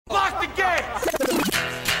the game!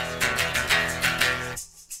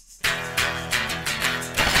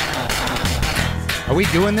 Are we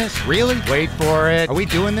doing this? Really? Wait for it. Are we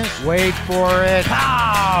doing this? Wait for it.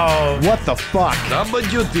 Pow! What the fuck?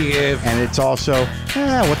 WTF. And it's also,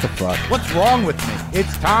 what the fuck? What's wrong with me?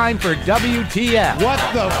 It's time for WTF. What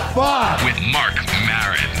the fuck? With Marc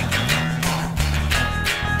Maron.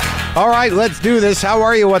 All right, let's do this. How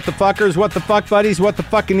are you, what the fuckers? What the fuck buddies? What the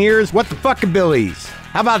fucking ears? What the fuckabillies?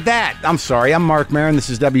 How about that? I'm sorry, I'm Marc Maron. This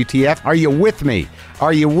is WTF. Are you with me?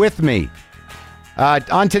 Are you with me?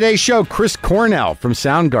 On today's show, Chris Cornell from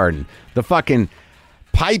Soundgarden. The fucking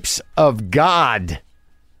pipes of God.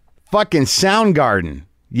 Fucking Soundgarden.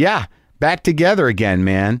 Yeah, back together again,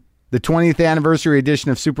 man. The 20th anniversary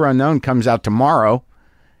edition of Superunknown comes out tomorrow,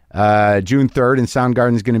 June 3rd, and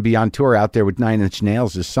Soundgarden's going to be on tour out there with 9 Inch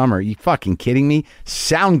Nails this summer. Are you fucking kidding me?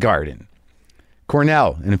 Soundgarden.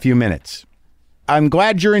 Cornell in a few minutes. I'm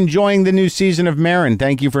glad you're enjoying the new season of Maron.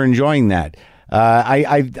 Thank you for enjoying that.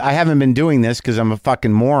 I haven't been doing this because I'm a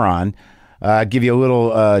fucking moron. Give you a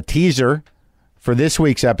little teaser for this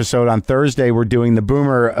week's episode. On Thursday, we're doing the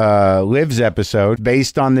Boomer Lives episode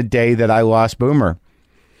based on the day that I lost Boomer.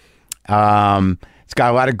 It's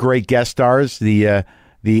got a lot of great guest stars. The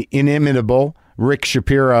inimitable Rick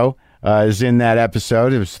Shapiro is in that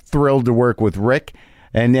episode. I was thrilled to work with Rick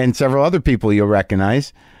and several other people you'll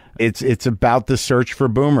recognize. It's about the search for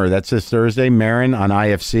Boomer. That's this Thursday, Maron on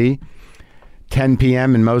IFC. 10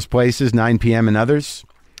 p.m. in most places, 9 p.m. in others.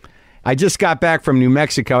 I just got back from New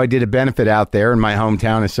Mexico. I did a benefit out there in my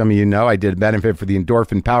hometown, as some of you know. I did a benefit for the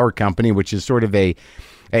Endorphin Power Company, which is sort of a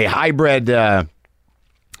hybrid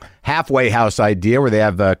halfway house idea where they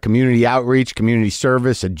have community outreach, community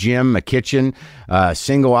service, a gym, a kitchen,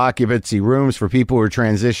 single occupancy rooms for people who are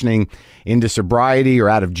transitioning into sobriety or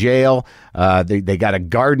out of jail. They got a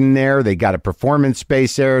garden there. They got a performance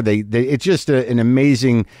space there. It's just an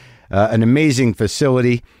amazing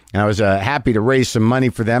facility, and I was happy to raise some money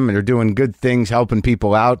for them, and they're doing good things, helping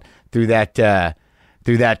people out through that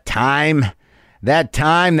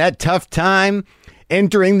tough time,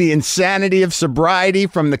 entering the insanity of sobriety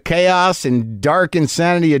from the chaos and dark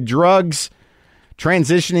insanity of drugs,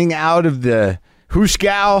 transitioning out of the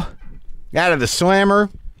hooskow, out of the slammer.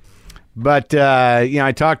 But,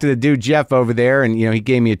 I talked to the dude, Jeff, over there, and, he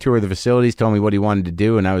gave me a tour of the facilities, told me what he wanted to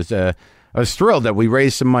do, and I was thrilled that we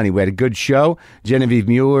raised some money. We had a good show. Genevieve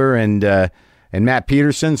Mueller and Matt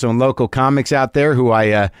Peterson, some local comics out there who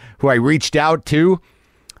I reached out to,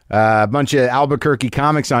 a bunch of Albuquerque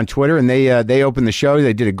comics on Twitter, and they opened the show.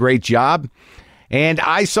 They did a great job. And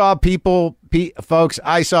I saw people, folks,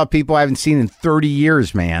 I haven't seen in 30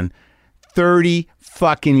 years, man. 30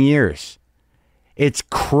 fucking years. It's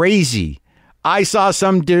crazy. I saw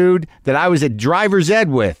some dude that I was at driver's ed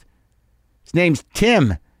with. His name's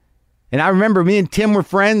Tim. And I remember me and Tim were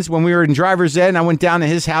friends when we were in driver's ed, and I went down to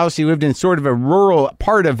his house. He lived in sort of a rural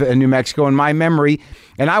part of New Mexico in my memory,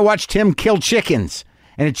 and I watched him kill chickens,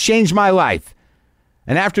 and it changed my life.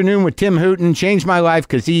 An afternoon with Tim Hooten changed my life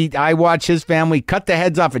because I watched his family cut the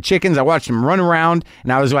heads off of chickens. I watched them run around,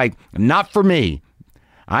 and I was like, not for me.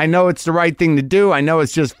 I know it's the right thing to do. I know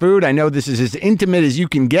it's just food. I know this is as intimate as you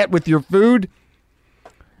can get with your food.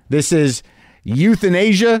 This is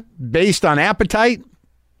euthanasia based on appetite.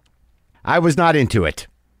 I was not into it,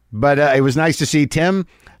 but it was nice to see Tim.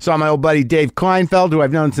 Saw my old buddy Dave Kleinfeld, who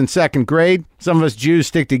I've known since second grade. Some of us Jews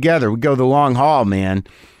stick together. We go the long haul, man.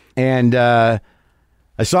 And I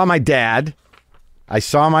saw my dad. I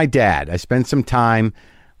spent some time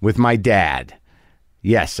with my dad.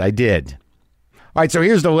 Yes, I did. All right, so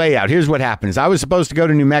here's the layout. Here's what happens. I was supposed to go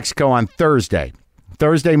to New Mexico on Thursday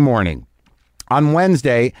morning. On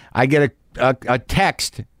Wednesday, I get a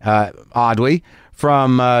text, oddly,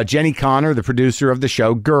 from Jenny Connor, the producer of the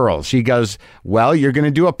show Girls. She goes, well, you're going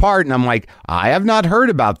to do a part. And I'm like, I have not heard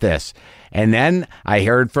about this. And then I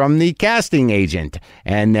heard from the casting agent.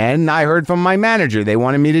 And then I heard from my manager. They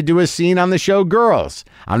wanted me to do a scene on the show Girls.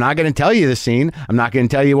 I'm not going to tell you the scene. I'm not going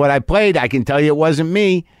to tell you what I played. I can tell you it wasn't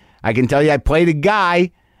me. I can tell you I played a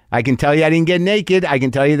guy. I can tell you I didn't get naked. I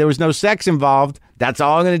can tell you there was no sex involved. That's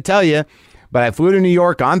all I'm going to tell you. But I flew to New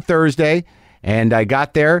York on Thursday, and I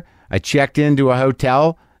got there. I checked into a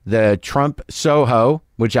hotel, the Trump Soho,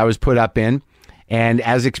 which I was put up in. And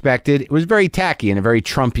as expected, it was very tacky in a very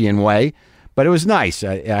Trumpian way, but it was nice.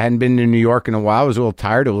 I hadn't been to New York in a while. I was a little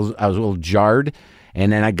tired. I was a little jarred.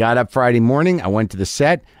 And then I got up Friday morning. I went to the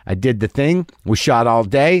set. I did the thing. We shot all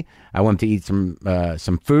day. I went to eat some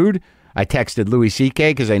food. I texted Louis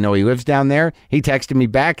C.K. because I know he lives down there. He texted me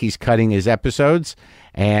back. He's cutting his episodes,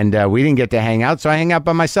 and we didn't get to hang out, so I hang out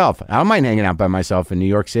by myself. I don't mind hanging out by myself in New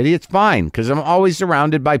York City. It's fine because I'm always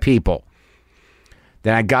surrounded by people.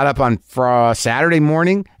 Then I got up on Saturday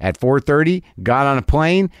morning at 4:30, got on a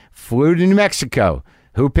plane, flew to New Mexico.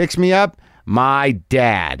 Who picks me up? My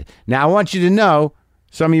dad. Now, I want you to know,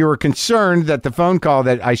 some of you were concerned that the phone call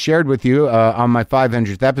that I shared with you on my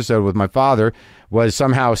 500th episode with my father was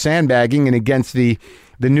somehow sandbagging and against the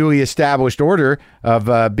newly established order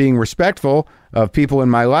of being respectful of people in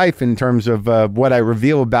my life in terms of what I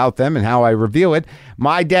reveal about them and how I reveal it.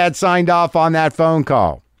 My dad signed off on that phone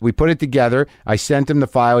call. We put it together. I sent him the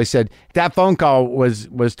file. He said, that phone call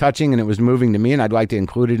was touching and it was moving to me, and I'd like to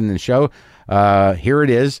include it in the show. Here it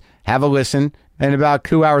is. Have a listen. And about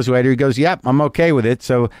 2 hours later, he goes, yep, I'm okay with it.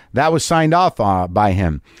 So that was signed off by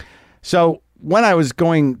him. So when I was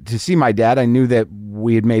going to see my dad, I knew that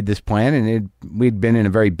we had made this plan, and we'd been in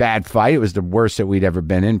a very bad fight. It was the worst that we'd ever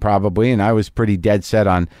been in, probably. And I was pretty dead set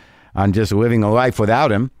on just living a life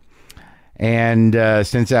without him. And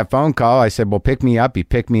since that phone call, I said, well, pick me up. He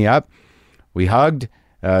picked me up. We hugged.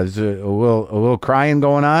 There's a little crying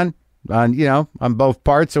going on both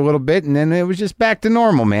parts a little bit. And then it was just back to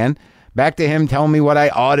normal, man. Back to him telling me what I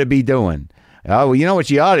ought to be doing. Oh, well, you know what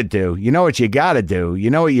you ought to do. You know what you got to do. You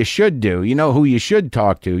know what you should do. You know who you should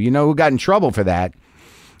talk to. You know who got in trouble for that.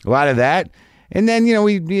 A lot of that. And then,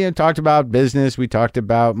 we talked about business. We talked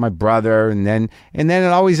about my brother. And then it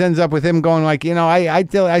always ends up with him going like, I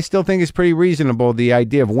still think it's pretty reasonable, the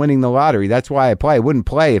idea of winning the lottery. That's why I play. I wouldn't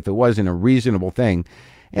play if it wasn't a reasonable thing.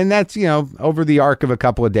 And that's, over the arc of a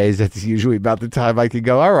couple of days, that's usually about the time I could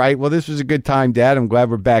go, all right, well, this was a good time, Dad. I'm glad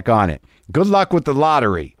we're back on it. Good luck with the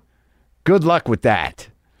lottery. Good luck with that.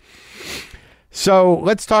 So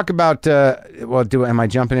let's talk about, am I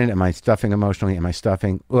jumping in? Am I stuffing emotionally? Am I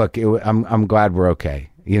stuffing? Look, I'm glad we're okay.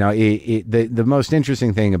 The most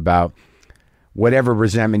interesting thing about whatever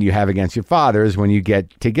resentment you have against your father is when you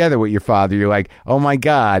get together with your father, you're like, oh my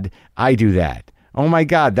God, I do that. Oh my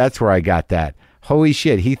God, that's where I got that. Holy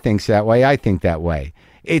shit, he thinks that way. I think that way.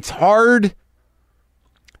 It's hard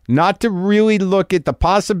not to really look at the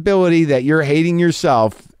possibility that you're hating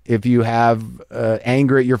yourself if you have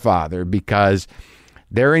anger at your father, because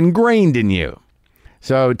they're ingrained in you.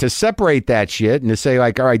 So to separate that shit and to say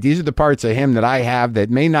like, all right, these are the parts of him that I have that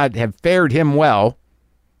may not have fared him well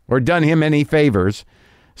or done him any favors.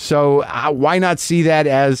 So why not see that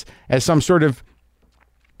as some sort of,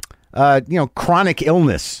 chronic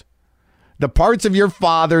illness? The parts of your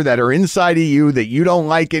father that are inside of you that you don't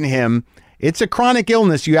like in him, it's a chronic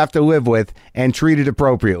illness you have to live with and treat it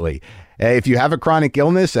appropriately. If you have a chronic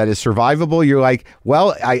illness that is survivable, you're like,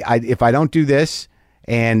 well, if I don't do this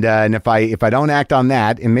and if I don't act on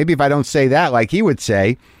that, and maybe if I don't say that, like he would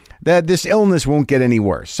say, that this illness won't get any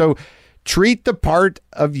worse. So treat the part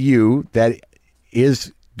of you that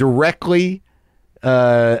is directly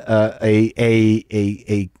a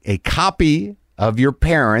copy of your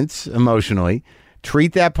parents emotionally.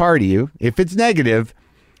 Treat that part of you, if it's negative,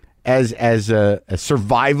 as a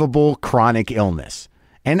survivable chronic illness,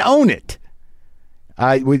 and own it.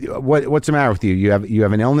 What's the matter with you? You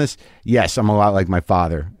have an illness? Yes, I'm a lot like my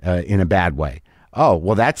father in a bad way. Oh,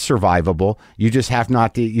 well, that's survivable. You just have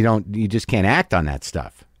not to. You just can't act on that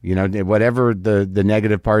stuff. Whatever the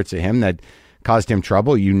negative parts of him that caused him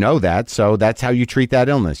trouble, that. So that's how you treat that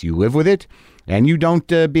illness. You live with it, and you don't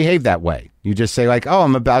behave that way. You just say like, oh,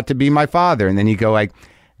 I'm about to be my father. And then you go like,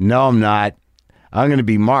 no, I'm not. I'm going to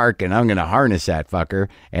be Marc, and I'm going to harness that fucker,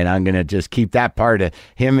 and I'm going to just keep that part of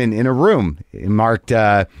him in a room marked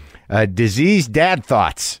diseased dad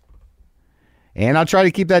thoughts. And I'll try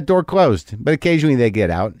to keep that door closed. But occasionally they get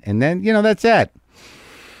out, and then, that's it.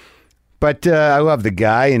 But I love the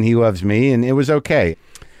guy, and he loves me, and it was okay.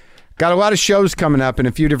 Got a lot of shows coming up in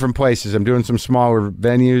a few different places. I'm doing some smaller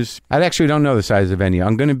venues. I actually don't know the size of the venue.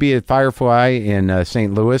 I'm going to be at Firefly in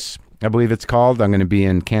St. Louis, I believe it's called. I'm going to be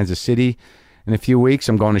in Kansas City in a few weeks.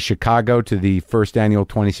 I'm going to Chicago to the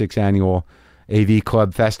 26th annual AV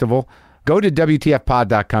Club Festival. Go to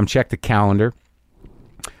WTFpod.com. Check the calendar.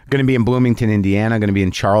 I'm going to be in Bloomington, Indiana. I'm going to be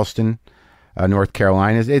in Charleston, North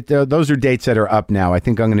Carolina. Those are dates that are up now. I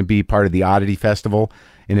think I'm going to be part of the Oddity Festival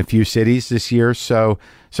in a few cities this year. So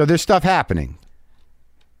there's stuff happening.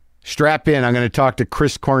 Strap in. I'm going to talk to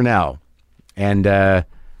Chris Cornell. And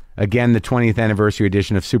again, the 20th anniversary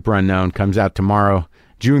edition of Superunknown comes out tomorrow,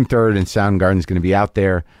 June 3rd, and Soundgarden's going to be out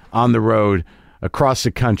there on the road across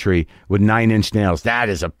the country with 9 Inch Nails. That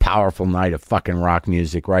is a powerful night of fucking rock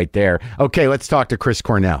music right there. Okay, let's talk to Chris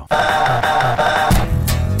Cornell.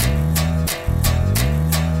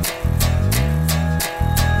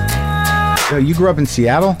 So you grew up in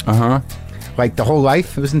Seattle? Uh-huh. Like the whole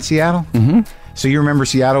life it was in Seattle? Mm-hmm. So you remember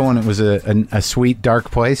Seattle when it was a sweet,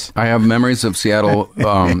 dark place? I have memories of Seattle.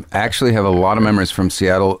 Actually have a lot of memories from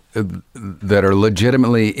Seattle that are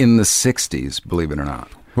legitimately in the 60s, believe it or not.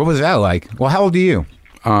 What was that like? Well, how old are you?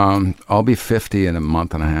 I'll be 50 in a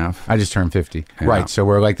month and a half. I just turned 50. Yeah. Right, so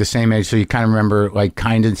we're like the same age. So you kind of remember like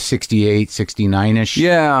kind of 68, 69-ish?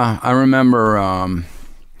 Yeah, I remember...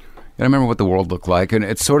 I remember what the world looked like, and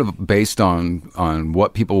it's sort of based on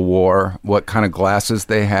what people wore, what kind of glasses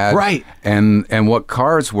they had, right, and what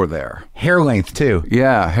cars were there. Hair length too.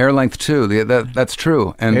 Yeah, hair length too. That's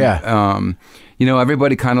true. And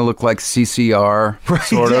everybody kind of looked like CCR, right,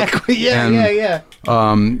 sort exactly. of. Yeah,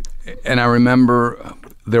 and, and I remember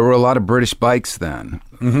there were a lot of British bikes then.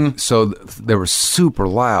 Mm-hmm. So they were super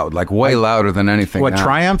loud, like way louder than anything. What, now.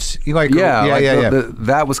 Triumphs? You like? Yeah.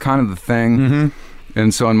 That was kind of the thing. Mm-hmm.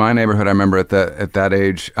 And so in my neighborhood, I remember at that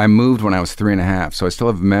age, I moved when I was 3.5. So I still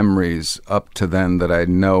have memories up to then that I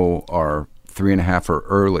know are 3.5 or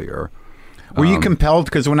earlier. Were you compelled?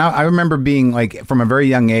 Because when I remember being like from a very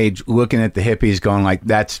young age, looking at the hippies, going like,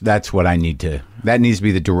 that's what I need to. That needs to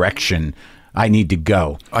be the direction I need to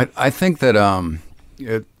go. I think that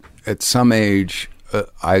at some age,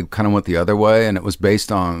 I kind of went the other way, and it was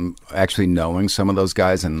based on actually knowing some of those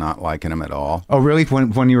guys and not liking them at all. Oh, really?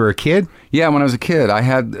 When you were a kid? Yeah, when I was a kid, I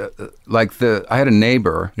had I had a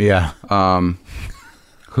neighbor. Yeah.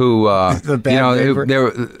 Who the bad neighbor?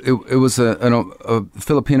 It was a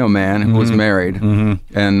Filipino man who was married,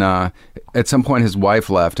 and at some point his wife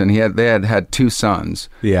left, and they had 2 sons.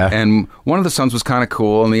 Yeah. And one of the sons was kind of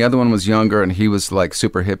cool, and the other one was younger, and he was like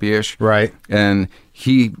super hippie-ish. Right. And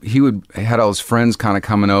he had all his friends kind of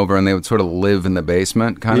coming over, and they would sort of live in the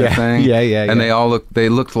basement kind of thing. Yeah. And they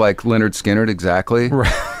looked like Lynyrd Skynyrd exactly.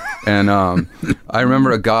 Right. And I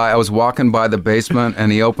remember a guy, I was walking by the basement,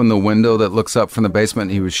 and he opened the window that looks up from the basement,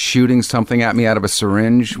 and he was shooting something at me out of a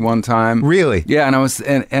syringe one time. Really? Yeah,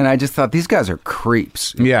 and I just thought, these guys are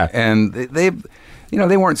creeps. Yeah. And they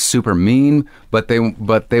weren't super mean, but they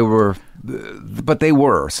were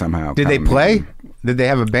somehow. Did they play? Mean. Did they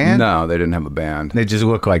have a band? No, they didn't have a band. They just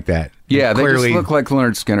look like that. Yeah, they clearly just look like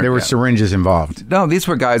Lynyrd Skynyrd. There were syringes involved. No, these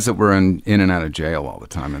were guys that were in and out of jail all the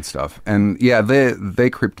time and stuff. And yeah,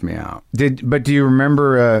 they creeped me out. But do you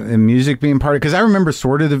remember music being part of? Because I remember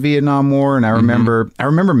sort of the Vietnam War, and I remember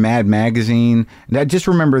Mad Magazine. And I just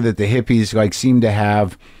remember that the hippies like seemed to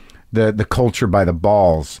have the culture by the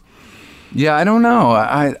balls. Yeah, I don't know.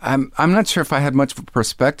 I'm not sure if I had much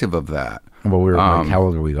perspective of that. Well, we were like, how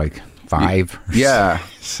old were we? Like 5? Yeah.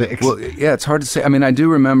 6? Well, yeah, it's hard to say. I mean, I do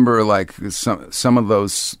remember like some of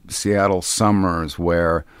those Seattle summers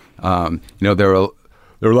where,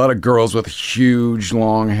 there were a lot of girls with huge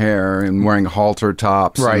long hair and wearing halter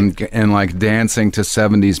tops, right, and like dancing to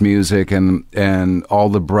 70s music, and all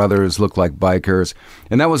the brothers looked like bikers.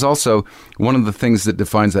 And that was also one of the things that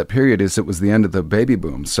defines that period, is it was the end of the baby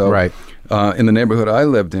boom. So right. In the neighborhood I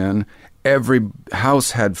lived in, every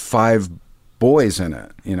house had 5 boys in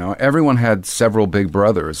it. Everyone had several big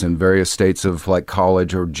brothers in various states of like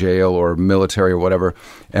college or jail or military or whatever.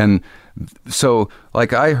 And so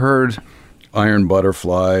like I heard Iron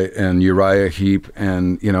Butterfly and Uriah Heep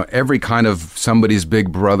and every kind of somebody's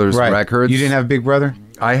big brother's records. You didn't have a big brother?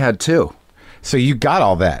 I had 2. So you got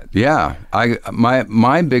all that? Yeah,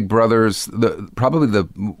 my big brothers.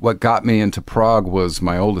 What got me into prog was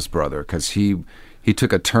my oldest brother, because he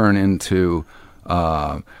took a turn into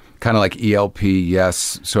kind of like ELP,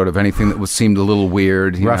 Yes, sort of anything that seemed a little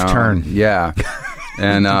weird. Rough turn. Yeah.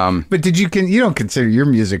 And but you don't consider your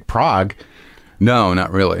music prog? No,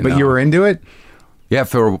 not really. But you were into it? Yeah,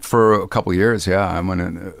 for a couple of years. Yeah,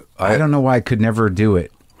 I don't know why I could never do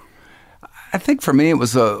it. I think for me it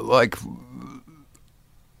was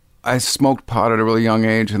I smoked pot at a really young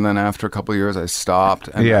age, and then after a couple of years I stopped.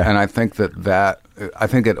 And, and I think I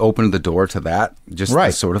think it opened the door to that, just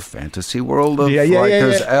the sort of fantasy world of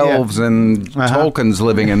there's elves and Tolkien's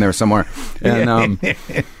living in there somewhere. And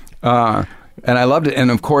and I loved it.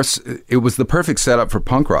 And of course, it was the perfect setup for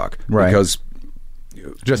punk rock, because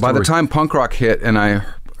by the time punk rock hit and I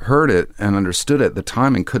heard it and understood it, the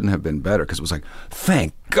timing couldn't have been better, because it was like,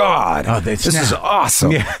 thank God, this is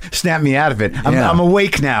awesome. Yeah, snap me out of it. I'm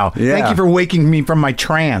awake now. Yeah. Thank you for waking me from my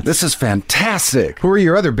trance. This is fantastic. Who were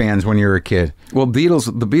your other bands when you were a kid? Well, the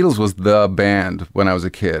Beatles was the band when I was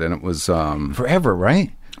a kid, and it was forever,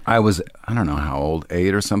 right? I don't know how old,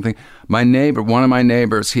 8 or something. One of my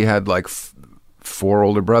neighbors, he had like 4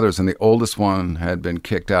 older brothers, and the oldest one had been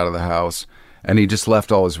kicked out of the house. And he just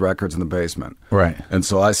left all his records in the basement. Right. And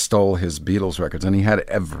so I stole his Beatles records, and he had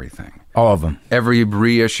everything. All of them. Every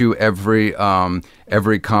reissue, every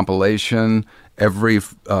compilation, every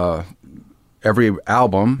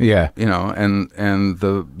album. Yeah. You know, and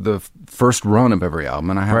the first run of every album,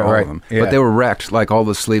 and I have all of them. Yeah. But they were wrecked. Like, all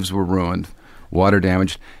the sleeves were ruined, water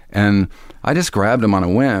damaged, and I just grabbed them on a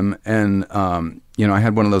whim, and you know, I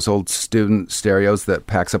had one of those old student stereos that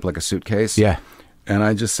packs up like a suitcase. Yeah. And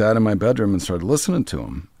I just sat in my bedroom and started listening to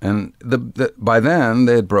them. And by then,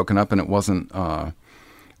 they had broken up, and it wasn't...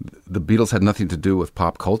 the Beatles had nothing to do with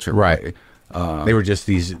pop culture. Right. They were just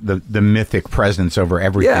the mythic presence over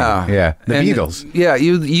everything. Yeah. The Beatles. Yeah,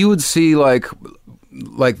 you would see, like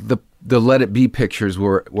the Let It Be pictures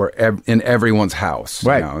were in everyone's house.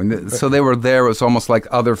 Right. You know? And so they were there. It was almost like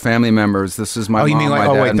other family members. This is my mom, you mean like,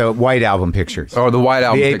 my dad. Wait, the White Album pictures. Or the White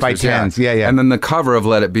Album the pictures. 8x10s. Yeah. And then the cover of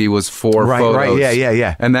Let It Be was 4 photos. Right,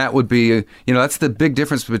 yeah. And that would be, you know, that's the big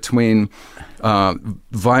difference between vinyl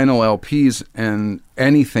LPs and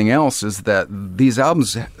anything else, is that these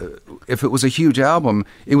albums, if it was a huge album,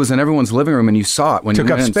 it was in everyone's living room and you saw it when you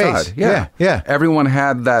went inside. Took up space. Yeah. Everyone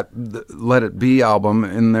had that Let It Be album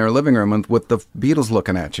in their living room with the Beatles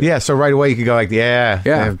looking at you. Yeah, so right away you could go like, yeah,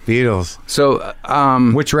 Beatles. So,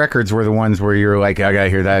 which records were the ones where you were like, I gotta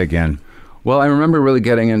hear that again? Well, I remember really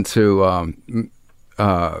getting into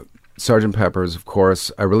Sgt. Pepper's, of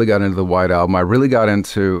course. I really got into the White Album. I really got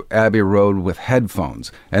into Abbey Road with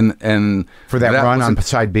headphones. And for that run on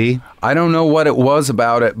side B? I don't know what it was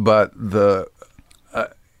about it, but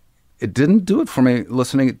it didn't do it for me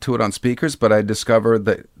listening to it on speakers, but I discovered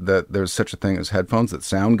that there's such a thing as headphones that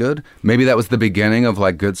sound good. Maybe that was the beginning of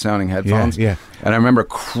like good sounding headphones. Yeah. And I remember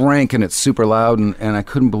cranking it super loud, and I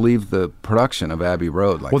couldn't believe the production of Abbey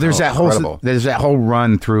Road. Like, well, there's that whole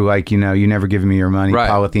run through, like, you know, You Never Give Me Your Money, right.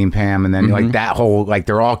 Polythene Pam, and then like that whole, like,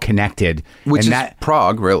 they're all connected. Which is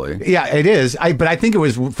prog, really. Yeah, it is. But I think it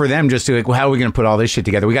was for them just to like, well, how are we going to put all this shit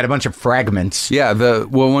together? We got a bunch of fragments. Yeah.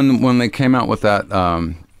 When they came out with that.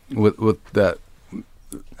 With that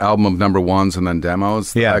album of number ones and then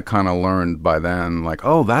demos, I kind of learned by then, like,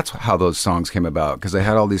 oh, that's how those songs came about, because they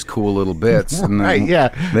had all these cool little bits, and then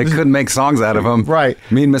they couldn't make songs out of them. Right.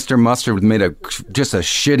 Me and Mr. Mustard made just a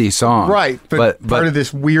shitty song. Right. But part of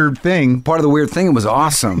this weird thing. Part of the weird thing, it was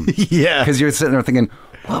awesome. Yeah. Because you're sitting there thinking,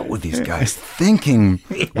 what were these guys thinking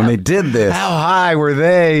when they did this? How high were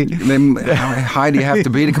they? How high do you have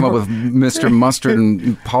to be to come up with Mr. Mustard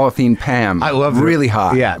and Polythene Pam? I love really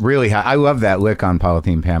high. Yeah, really high. I love that lick on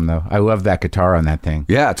Polythene Pam, though. I love that guitar on that thing.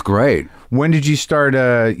 Yeah, it's great. When did you start?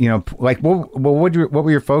 Like, what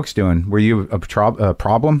were your folks doing? Were you a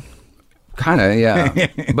problem? Kind of, yeah,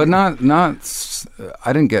 but not.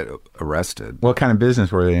 I didn't get arrested. What kind of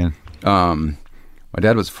business were they in? My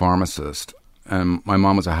dad was a pharmacist. And my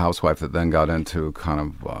mom was a housewife that then got into kind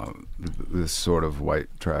of this sort of white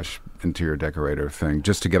trash interior decorator thing,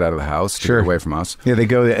 just to get out of the house, to get away from us. Yeah, they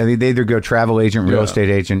either go travel agent, real estate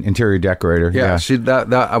agent, interior decorator. Yeah.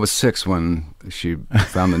 I was 6 when she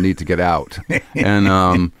found the need to get out,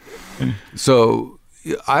 and so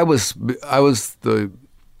I was the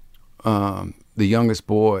youngest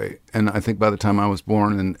boy, and I think by the time I was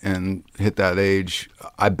born and hit that age,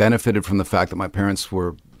 I benefited from the fact that my parents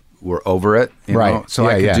were over it, you know? So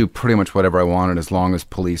I could do pretty much whatever I wanted as long as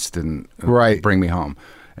police didn't bring me home.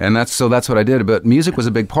 And that's what I did. But music was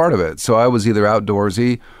a big part of it. So I was either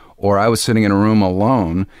outdoorsy or I was sitting in a room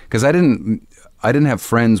alone, because I didn't have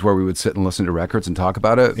friends where we would sit and listen to records and talk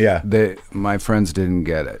about it. Yeah. My friends didn't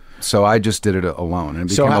get it. So I just did it alone,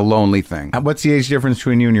 and it became a lonely thing. What's the age difference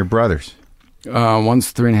between you and your brothers?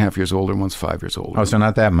 One's 3.5 years older, and one's 5 years older. Oh, so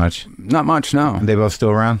not that much. Not much, no. Are they both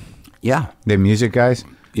still around? Yeah. They music guys?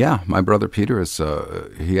 Yeah, my brother Peter is.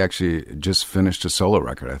 He actually just finished a solo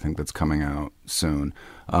record, I think, that's coming out soon.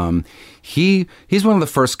 He's one of the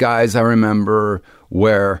first guys I remember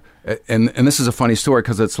where, and this is a funny story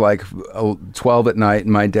because it's like 12 at night,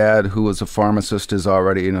 and my dad, who was a pharmacist, is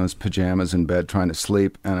already in his pajamas in bed trying to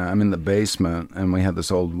sleep, and I'm in the basement, and we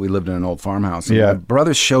lived in an old farmhouse, and my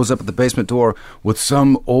brother shows up at the basement door with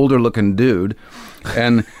some older looking dude,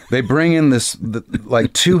 and they bring in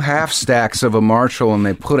like 2 half stacks of a Marshall, and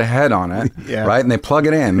they put a head on it, right, and they plug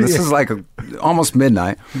it in. This is like almost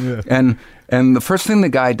midnight, and the first thing the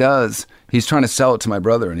guy does, he's trying to sell it to my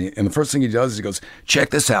brother, and the first thing he does is he goes, check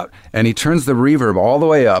this out. And he turns the reverb all the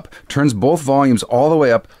way up, turns both volumes all the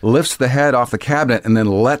way up, lifts the head off the cabinet, and then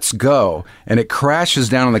lets go. And it crashes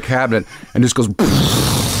down on the cabinet and just goes...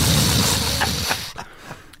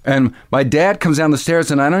 And my dad comes down the stairs,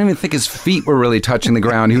 and I don't even think his feet were really touching the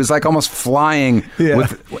ground. He was like almost flying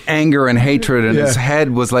with anger and hatred, and his head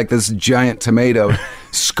was like this giant tomato.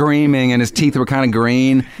 screaming, and his teeth were kind of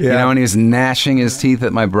green, and he was gnashing his teeth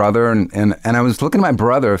at my brother, and I was looking at my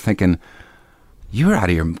brother thinking, you're out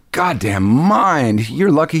of your goddamn mind.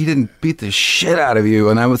 You're lucky he didn't beat the shit out of you.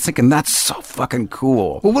 And I was thinking, that's so fucking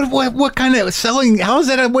cool. Well, what kind of selling? How is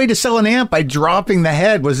that a way to sell an amp? By dropping the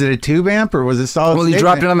head? Was it a tube amp or was it solid? Well, he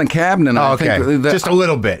dropped it on the cabinet. Oh, okay. Just a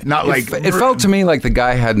little bit. Not like... It felt to me like the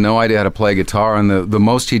guy had no idea how to play guitar, and the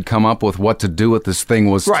most he'd come up with what to do with this thing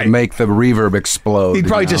was to make the reverb explode. He'd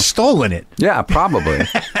probably just stolen it. Yeah, probably.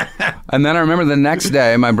 And then I remember the next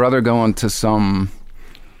day, my brother going to some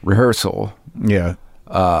rehearsal. Yeah.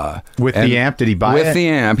 With the amp, did he buy it? With the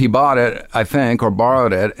amp, he bought it, I think, or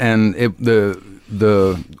borrowed it, and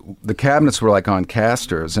the cabinets were like on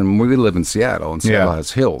casters, and we live in Seattle, and Seattle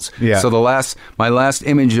has hills. Yeah. So my last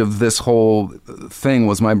image of this whole thing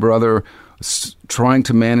was my brother trying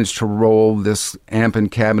to manage to roll this amp and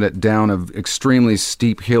cabinet down an extremely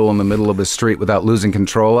steep hill in the middle of the street without losing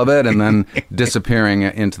control of it, and then disappearing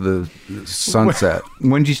into the sunset.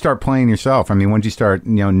 When did you start playing yourself? I mean, when did you start,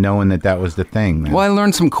 knowing that was the thing? Man? Well, I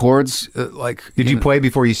learned some chords. Did you play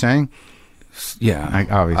before you sang? Yeah,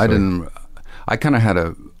 obviously. I didn't. I kind of had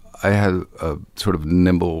a sort of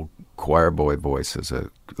nimble choir boy voice as a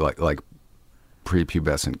like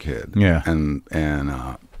prepubescent kid. Yeah, and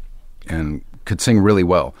could sing really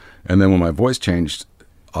well. And then when my voice changed,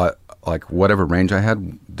 like whatever range I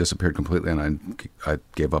had disappeared completely, and I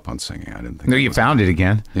gave up on singing. I didn't think. No, you found it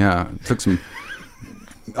again. Yeah, it took some.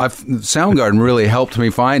 Soundgarden really helped me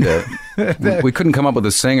find it. We couldn't come up with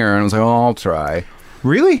a singer, and I was like, "Oh, I'll try."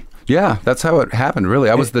 Really? Yeah, that's how it happened. Really,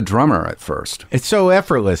 I was the drummer at first. It's so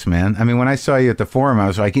effortless, man. I mean, when I saw you at the Forum, I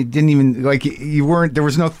was like, it didn't even like you weren't. There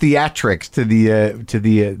was no theatrics to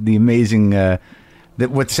the amazing. That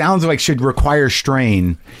what sounds like should require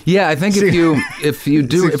strain. Yeah, I think if you're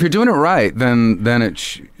doing it right, then it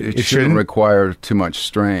shouldn't require too much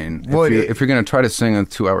strain. Well, if you're going to try to sing a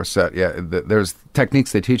 2-hour set, there's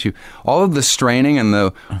techniques they teach you. All of the straining and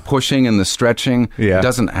the pushing and the stretching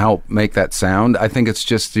doesn't help make that sound. I think it's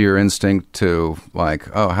just your instinct to like,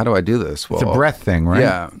 oh, how do I do this? Well, it's a breath thing, right?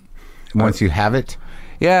 Yeah. Once you have it.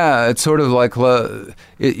 Yeah, it's sort of like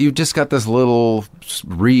you've just got this little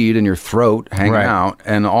reed in your throat hanging out,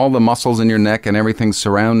 and all the muscles in your neck and everything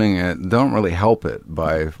surrounding it don't really help it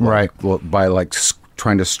by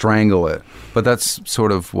trying to strangle it. But that's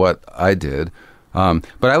sort of what I did. But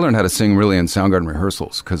I learned how to sing really in Soundgarden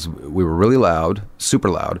rehearsals because we were really loud,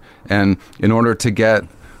 super loud, and in order to get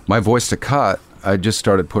my voice to cut, I just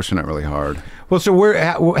started pushing it really hard. Well, so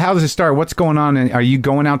how does it start? What's going on? Are you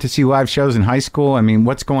going out to see live shows in high school? I mean,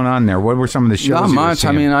 what's going on there? What were some of the shows? Not much.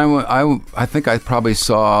 I mean, I think I probably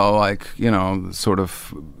saw sort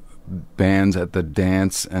of bands at the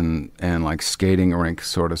dance and like skating rink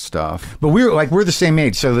sort of stuff. But we're the same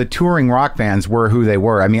age, so the touring rock bands were who they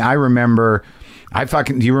were. I mean, I remember.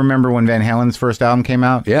 Do you remember when Van Halen's first album came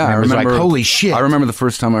out? Yeah, I remember. Like, holy shit! I remember the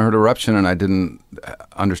first time I heard Eruption, and I didn't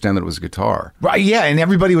understand that it was a guitar. Right? Yeah, and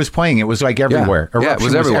everybody was playing. It was like everywhere. Yeah, it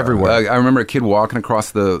was everywhere. I remember a kid walking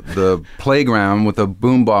across the playground with a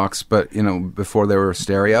boombox, but before they were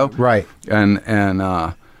stereo. Right. And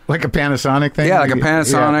like a Panasonic thing. Yeah, like a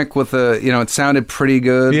Panasonic with it sounded pretty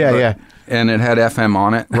good. Yeah, yeah. And it had FM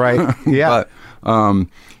on it. Right. Yeah. But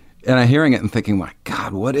and I'm hearing it and thinking, my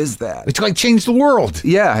God, what is that? It's like changed the world.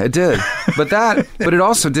 Yeah, it did. But it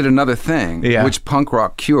also did another thing, which punk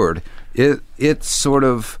rock cured. It sort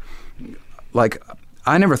of like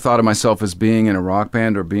I never thought of myself as being in a rock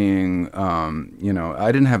band or being,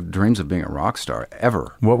 I didn't have dreams of being a rock star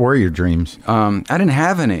ever. What were your dreams? I didn't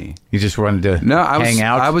have any. You just wanted to hang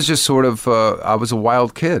out? I was just sort of, I was a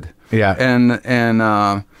wild kid. Yeah.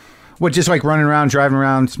 And what, just like running around, driving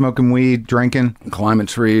around, smoking weed, drinking? Climbing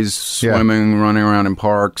trees, swimming, running around in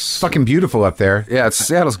parks. It's fucking beautiful up there. Yeah,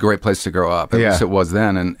 Seattle's a great place to grow up. At least it was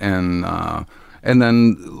then. And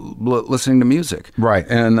then listening to music. Right.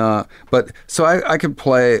 And but so I could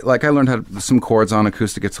play, like I learned some chords on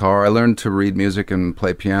acoustic guitar. I learned to read music and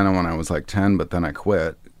play piano when I was like 10, but then I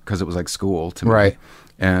quit because it was like school to me. Right.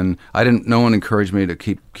 And no one encouraged me to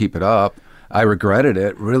keep it up. I regretted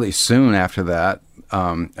it really soon after that.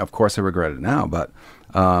 Of course, I regret it now, but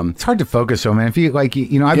it's hard to focus. So, man, if you like,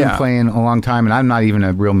 I've been playing a long time, and I'm not even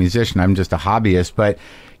a real musician. I'm just a hobbyist. But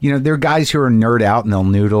there are guys who are nerd out and they'll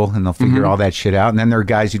noodle and they'll figure all that shit out, and then there are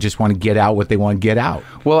guys who just want to get out what they want to get out.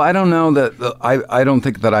 Well, I don't know that. I don't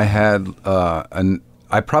think that I had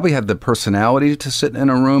I probably had the personality to sit in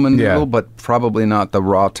a room and noodle, but probably not the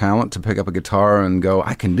raw talent to pick up a guitar and go,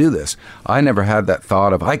 I can do this. I never had that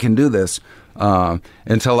thought of I can do this.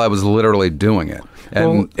 until I was literally doing it.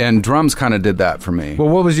 And drums kind of did that for me. Well,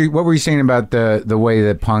 what were you saying about the way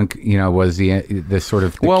that punk, was the sort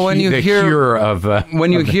of cure of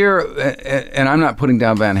when you hear, and I'm not putting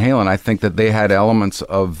down Van Halen, I think that they had elements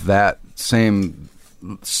of that same,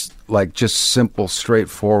 like, just simple,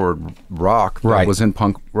 straightforward rock that was in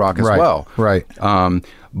punk rock as well. Right.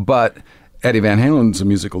 But Eddie Van Halen's a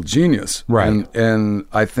musical genius. Right. And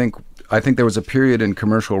I think there was a period in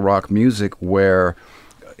commercial rock music where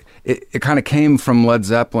it kind of came from Led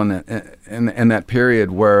Zeppelin in that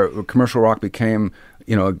period where commercial rock became,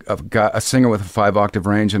 a singer with a 5-octave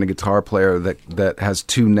range and a guitar player that has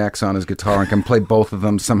 2 necks on his guitar and can play both of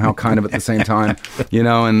them somehow kind of at the same time,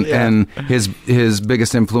 and his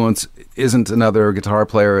biggest influence isn't another guitar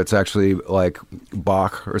player, it's actually like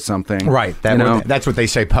Bach or something. Right. That's what they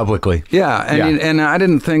say publicly. Yeah. And I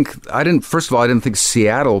didn't think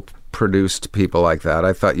Seattle produced people like that.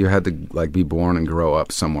 I thought you had to like be born and grow up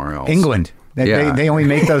somewhere else. England. They only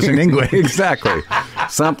make those in England. Exactly.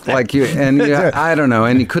 Something like you. And I don't know.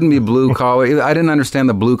 And you couldn't be blue collar. I didn't understand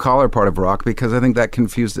the blue collar part of rock because I think that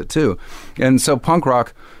confused it too. And so punk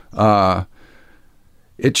rock,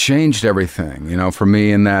 it changed everything, for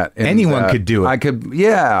me anyone could do it. I could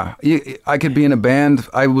be in a band.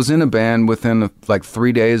 I was in a band within like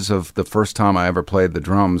 3 days of the first time I ever played the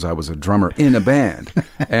drums. I was a drummer in a band.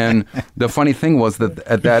 And the funny thing was that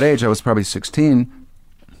at that age, I was probably 16,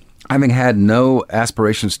 having had no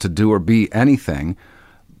aspirations to do or be anything.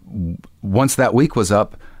 Once that week was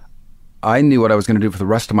up, I knew what I was going to do for the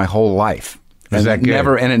rest of my whole life. And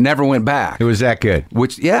it never went back. It was that good.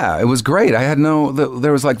 It was great. I had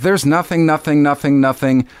there was like, there's nothing,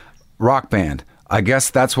 rock band. I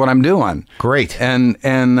guess that's what I'm doing. Great. And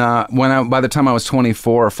by the time I was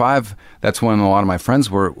 24 or 5, that's when a lot of my friends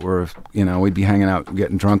were we'd be hanging out,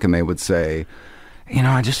 getting drunk, and they would say,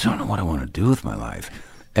 I just don't know what I want to do with my life.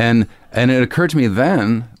 And it occurred to me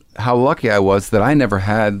then how lucky I was that I never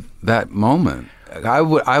had that moment. I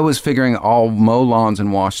was figuring I'll mow lawns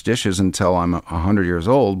and wash dishes until I'm 100 years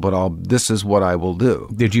old, but this is what I will do.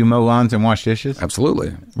 Did you mow lawns and wash dishes?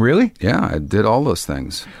 Absolutely. Really? Yeah, I did all those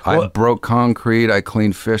things. I broke concrete. I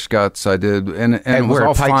cleaned fish guts. I did, and it was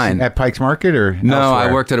all fine. At Pike's Market or no? Elsewhere?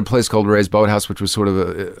 I worked at a place called Ray's Boathouse, which was sort of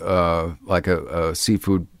a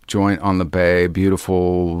seafood joint on the bay,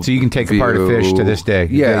 beautiful. So you can take apart a fish to this day.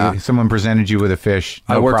 Yeah, someone presented you with a fish.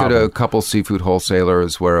 I worked at a couple seafood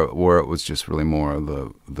wholesalers where it was just really more of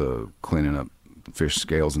the cleaning up fish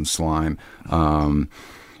scales and slime.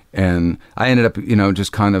 And I ended up,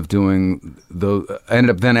 just kind of doing I ended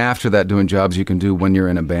up then after that doing jobs you can do when you're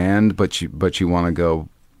in a band, but you want to go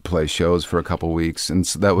play shows for a couple weeks, and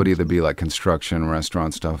so that would either be like construction,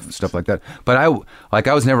 restaurant stuff like that. But I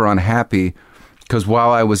was never unhappy. Because while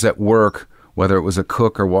I was at work, whether it was a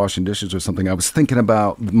cook or washing dishes or something, I was thinking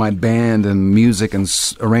about my band and music and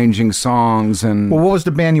arranging songs. And well, what was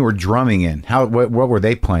the band you were drumming in? What were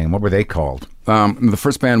they playing? What were they called? The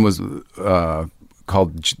first band was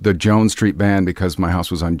called the Jones Street Band because my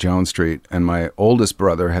house was on Jones Street, and my oldest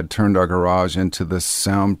brother had turned our garage into this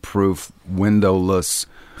soundproof, windowless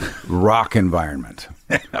rock environment.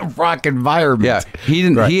 Rock environment. Yeah, he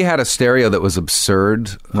didn't. Right. He had a stereo that was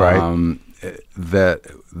absurd. Right.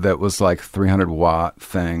 That was like 300-watt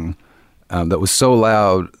thing that was so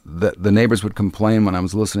loud that the neighbors would complain when I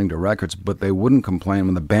was listening to records, but they wouldn't complain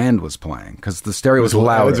when the band was playing because the stereo was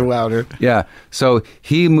louder. It was louder. Yeah. So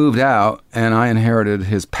he moved out, and I inherited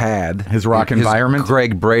his pad, his rock environment,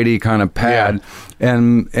 Greg Brady kind of pad,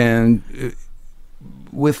 and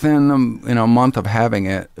within a month of having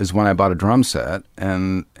it is when I bought a drum set,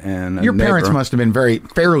 and your parents must have been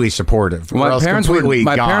fairly supportive. My parents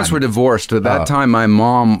were divorced at that time. My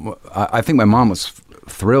mom, I think my mom was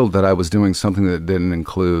thrilled that I was doing something that didn't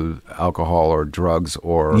include alcohol or drugs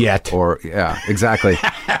or exactly.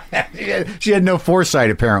 She had no foresight,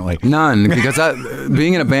 apparently. None, because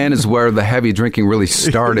being in a band is where the heavy drinking really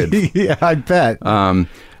started. Yeah, I bet.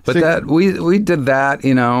 But so we did that,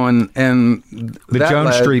 and the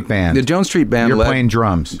Jones Street Band. The Jones Street Band. You're playing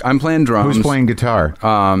drums. I'm playing drums. Who's playing guitar?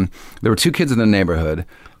 There were 2 kids in the neighborhood.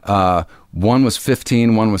 One was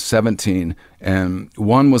 15, one was 17, and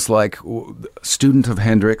one was like student of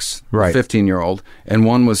Hendrix, right, 15-year-old, and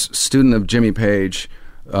one was student of Jimmy Page,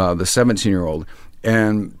 the 17-year-old.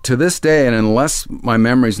 And to this day, and unless my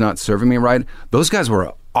memory's not serving me right, those guys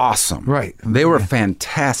were awesome. Right. They were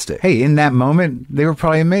fantastic. Hey, in that moment, they were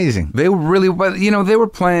probably amazing. They were really, but they were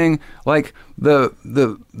playing like the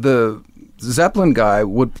Zeppelin guy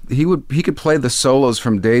he could play the solos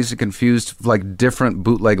from Dazed and Confused, like different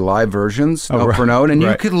bootleg live versions note for note, and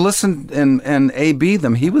you could listen and A/B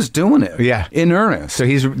them. He was doing it, in earnest. So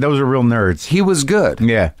those are real nerds. He was good,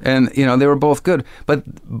 and they were both good.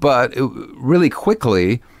 But really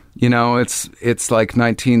quickly, it's like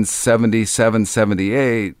 1977,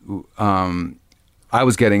 78. I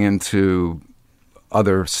was getting into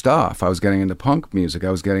other stuff. I was getting into punk music.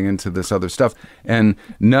 I was getting into this other stuff. And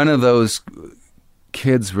none of those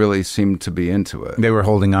kids really seemed to be into it. They were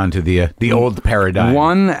holding on to the old paradigm.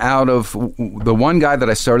 The one guy that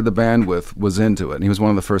I started the band with was into it. And he was one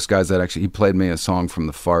of the first guys that he played me a song from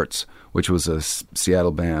The Farts, which was a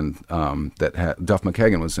Seattle band that had Duff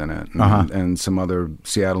McKagan was in it, and some other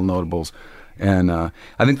Seattle notables. And I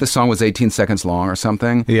think the song was 18 seconds long or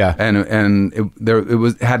something. Yeah. And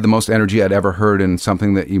it had the most energy I'd ever heard in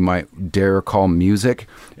something that you might dare call music.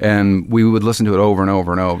 And we would listen to it over and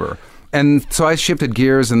over and over. And so I shifted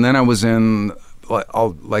gears, and then I was in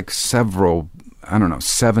like several, I don't know,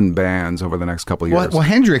 7 bands over the next couple of years. Well,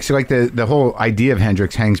 Hendrix, like the whole idea of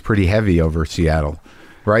Hendrix hangs pretty heavy over Seattle.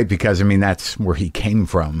 Right, because that's where he came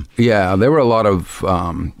from. Yeah, there were a lot of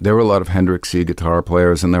Hendrixy guitar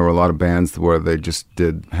players, and there were a lot of bands where they just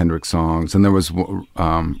did Hendrix songs. And there was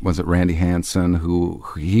it Randy Hansen, who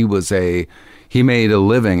he made a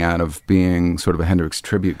living out of being sort of a Hendrix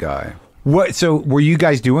tribute guy. What? So were you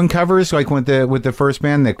guys doing covers like with the first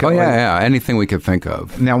band? Anything we could think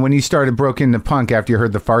of. Now, when you broke into punk after you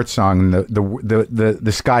heard the Fart song, and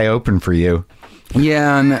the sky opened for you.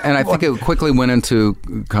 Yeah, and I think it quickly went into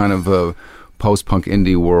kind of a post-punk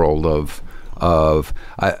indie world I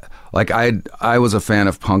was a fan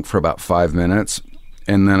of punk for about 5 minutes,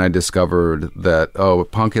 and then I discovered that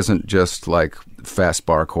punk isn't just like fast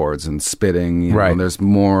bar chords and spitting. Right. There's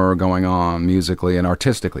more going on musically and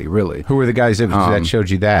artistically, really. Who were the guys that showed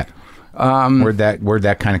you that? Where'd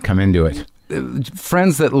that kind of come into it?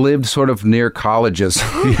 Friends that lived sort of near colleges.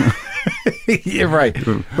 Yeah, right.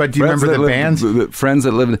 But do you remember the bands? Friends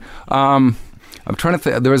that lived. I'm trying to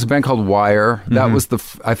think. There was a band called Wire. That was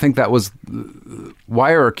I think that was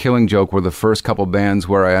Wire or Killing Joke were the first couple bands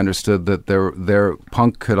where I understood that their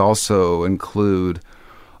punk could also include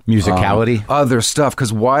musicality, other stuff.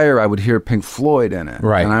 Because Wire, I would hear Pink Floyd in it,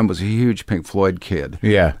 right? And I was a huge Pink Floyd kid.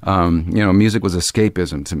 Yeah, music was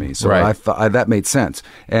escapism to me, so right. I thought that made sense.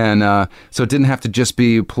 And so it didn't have to just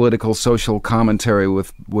be political, social commentary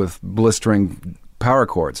with blistering power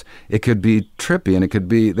chords. It could be trippy,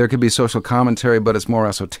 and there could be social commentary, but it's more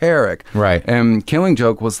esoteric, right? And Killing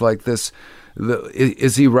Joke was like this.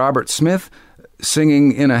 Is he Robert Smith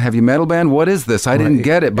singing in a heavy metal band? What is this? I didn't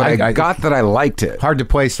get it, but I got that I liked it. Hard to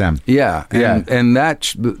place them. Yeah. And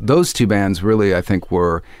those 2 bands really, I think,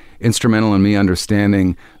 were instrumental in me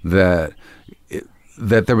understanding that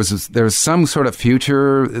there was some sort of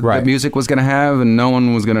future that music was going to have, and no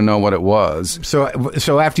one was going to know what it was.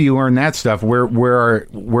 So after you learned that stuff, where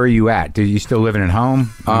are you at? Did you still living at home?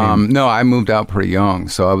 No, I moved out pretty young,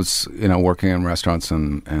 so I was working in restaurants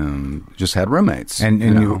and just had roommates. And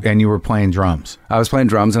you were playing drums. I was playing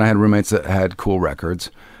drums, and I had roommates that had cool records.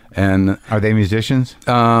 And are they musicians?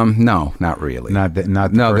 No, not really. Not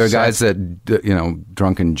no. They're guys that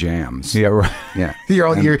drunken jams. Yeah, right. Yeah.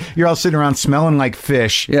 you're all sitting around smelling like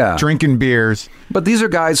fish. Yeah, drinking beers. But these are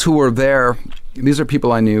guys who were there. These are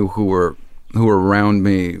people I knew who were around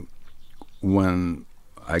me when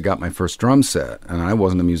I got my first drum set, and I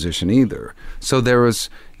wasn't a musician either. So there was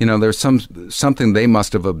there's something they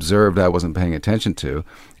must have observed I wasn't paying attention to.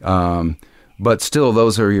 But still,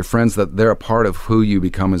 those are your friends that they're a part of who you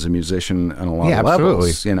become as a musician on a lot of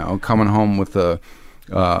levels. Coming home with the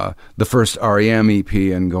first REM EP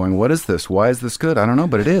and going, "What is this? Why is this good? I don't know,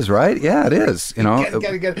 but it is, right? Yeah, it is." You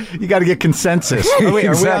got to get consensus. Are we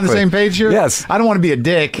on the same page here? Yes. I don't want to be a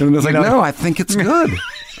dick. And it's no, I think it's good.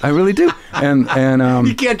 I really do. And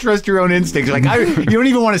you can't trust your own instincts. Like you don't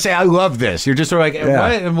even want to say I love this. You're just sort of like,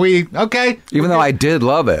 what? And okay. Even though I did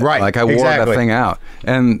love it, right? Like I wore that thing out,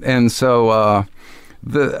 and so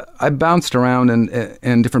I bounced around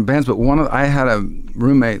in different bands. But I had a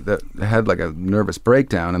roommate that had like a nervous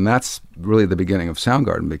breakdown, and that's really the beginning of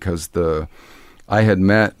Soundgarden, because I had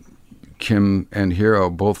met Kim and Hero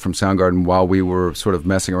both from Soundgarden while we were sort of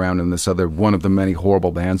messing around in this other one of the many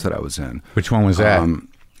horrible bands that I was in. Which one was that?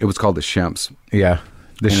 It was called the Shemps. Yeah,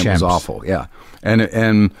 Shemps. It was awful. Yeah,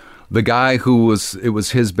 and the guy it was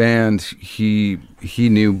his band. He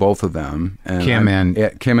knew both of them, and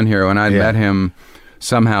Kim and Hero, and I met him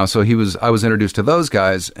somehow. So I was introduced to those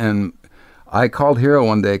guys, and I called Hero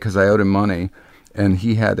one day because I owed him money, and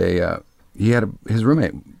he had his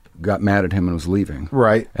roommate got mad at him and was leaving.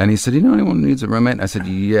 Right. And he said, you know anyone who needs a roommate? And I said,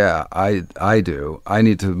 yeah, I do. I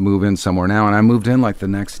need to move in somewhere now. And I moved in like the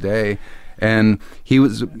next day. And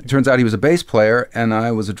turns out he was a bass player and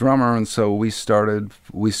I was a drummer. And so we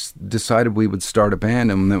decided we would start a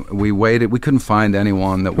band, and we waited. We couldn't find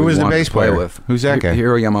anyone that we wanted to play with. Who's that guy?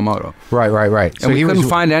 Hiro Yamamoto. Right. So we couldn't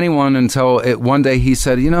find anyone until one day he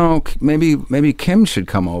said, you know, maybe Kim should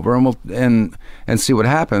come over and see what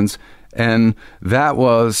happens. And that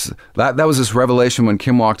was this revelation when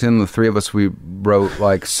Kim walked in. The three of us, we wrote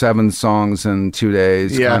like 7 songs in 2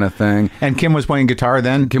 days, kind of thing. And Kim was playing guitar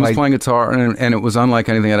then? Kim was playing guitar, and it was unlike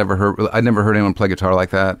anything I'd ever heard. I'd never heard anyone play guitar like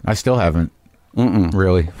that. I still haven't.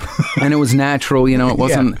 Really. And it was natural, you know. It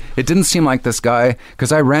wasn't. It didn't seem like this guy,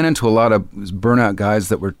 because I ran into a lot of burnout guys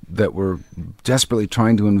that were desperately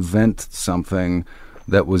trying to invent something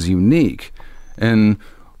that was unique, and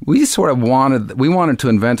we sort of wanted to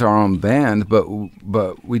invent our own band, but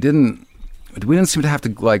we didn't seem to have to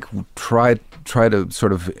like try to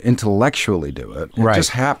sort of intellectually do it. It just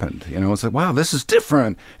happened, you know. It's like, wow, this is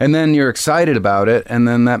different, and then you're excited about it, and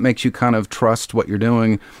then that makes you kind of trust what you're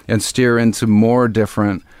doing and steer into more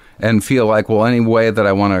different. And feel like, well, any way that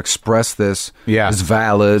I want to express this is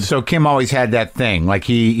valid. So Kim always had that thing, like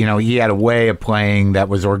he had a way of playing that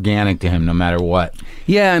was organic to him, no matter what.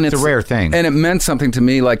 Yeah, and it's a rare thing, and it meant something to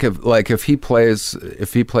me. Like if he plays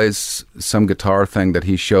some guitar thing that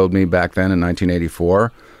he showed me back then in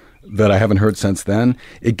 1984. That I haven't heard since then,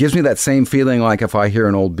 it gives me that same feeling like if I hear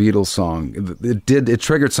an old Beatles song. It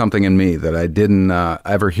triggered something in me that I didn't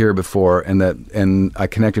ever hear before, and I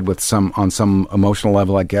connected with on some emotional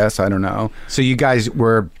level, I guess. I don't know. So you guys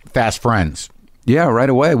were fast friends? Yeah,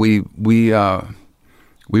 right away. We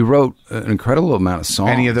wrote an incredible amount of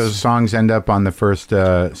songs. Any of those songs end up on the first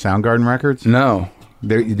Soundgarden records? No.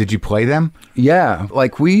 Did you play them? Yeah,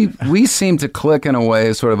 like we seemed to click in a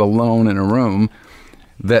way, sort of alone in a room.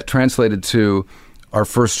 That translated to our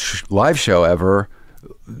first live show ever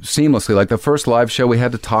seamlessly. Like the first live show, we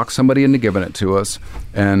had to talk somebody into giving it to us.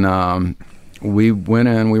 And we went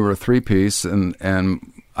in, we were a 3-piece,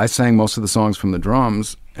 and I sang most of the songs from the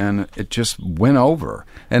drums, and it just went over.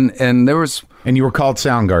 And there was... And you were called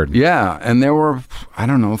Soundgarden. Yeah, and there were, I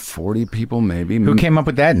don't know, 40 people maybe. Who came up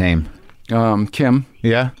with that name? Kim.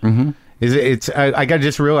 Yeah? Mm-hmm. I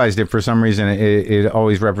just realized it for some reason. It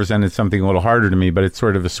always represented something a little harder to me, but it's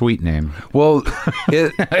sort of a sweet name. Well,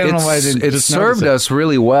 I don't know why I didn't. It served us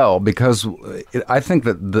really well because I think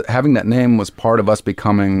that having that name was part of us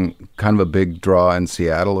becoming kind of a big draw in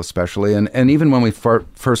Seattle, especially, and even when we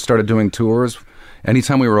first started doing tours,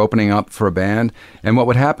 anytime we were opening up for a band, and what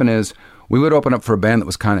would happen is we would open up for a band that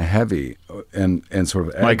was kind of heavy and sort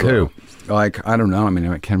of aggro. Like who? Like, I don't know. I mean,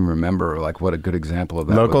 I can't remember like what a good example of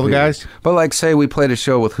that Local would be. Guys? But like, say we played a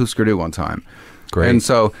show with Husker Du one time. Great. And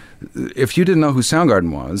so if you didn't know who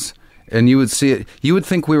Soundgarden was, and you would see it, you would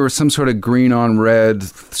think we were some sort of green on red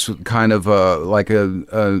kind of like a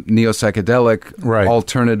neo-psychedelic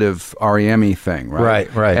alternative REM-y thing,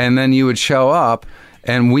 right? Right. And then you would show up,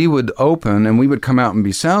 and we would open, and we would come out and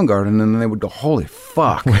be Soundgarden, and then they would go, holy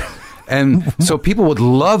fuck. And so people would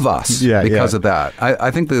love us because of that.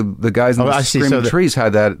 I think the guys in the Screaming Trees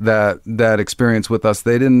had that experience with us.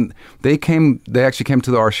 They actually came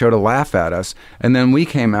to our show to laugh at us, and then we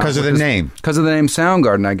came out because of the name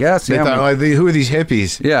Soundgarden, I guess. They thought, who are these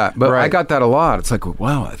hippies? Yeah, but I got that a lot. It's like,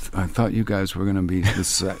 wow, I thought you guys were going to be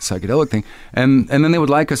this psychedelic thing, and then they would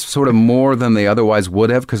like us sort of more than they otherwise would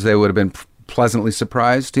have because they would have been pleasantly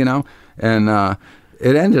surprised, you know, and.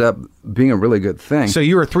 It ended up being a really good thing. So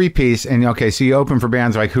you were a 3-piece, and so you open for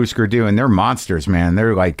bands like Husker Du, and they're monsters, man.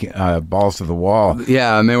 They're like balls to the wall.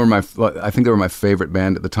 Yeah, and I think they were my favorite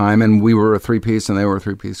band at the time, and we were a 3-piece, and they were a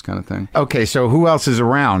 3-piece kind of thing. Okay, so who else is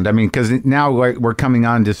around? I mean, because now we're coming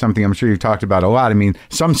on to something I'm sure you've talked about a lot. I mean,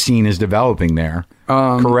 some scene is developing there,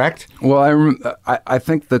 correct? Well, I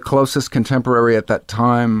think the closest contemporary at that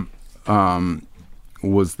time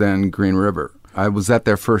was then Green River. I was at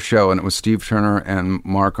their first show, and it was Steve Turner and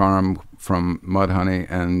Marc from Mudhoney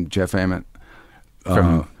and Jeff Ament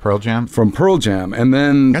from Pearl Jam. From Pearl Jam, and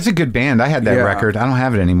then that's a good band. I had that record. I don't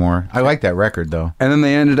have it anymore. I like that record though. And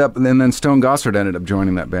then then Stone Gossard ended up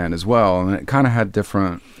joining that band as well, and it kind of had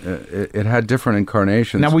different. It had different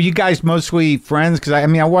incarnations. Now, were you guys mostly friends? Because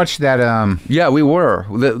I watched that. Yeah, we were.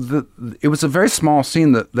 It was a very small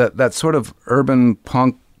scene. That sort of urban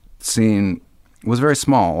punk scene. Was very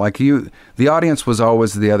small. Like the audience was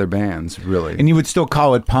always the other bands, really. And you would still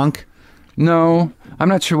call it punk? No, I'm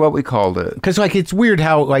not sure what we called it. Because it's weird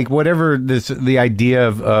how whatever the idea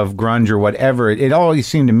of grunge or whatever, it always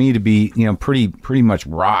seemed to me to be pretty much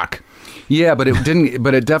rock. Yeah, but it didn't.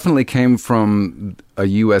 But it definitely came from a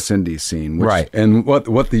U.S. indie scene, right? And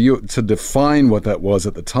to define what that was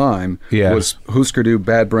at the time was Husker Du,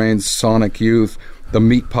 Bad Brains, Sonic Youth, the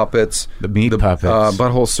Meat Puppets,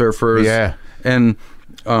 Butthole Surfers, and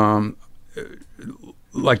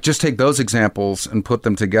like just take those examples and put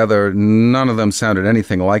them together. None of them sounded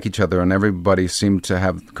anything like each other, and everybody seemed to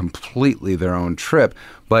have completely their own trip.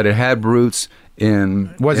 But it had roots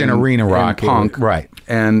in arena rock, punk, right,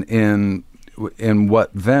 and in what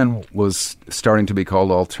then was starting to be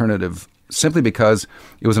called alternative, simply because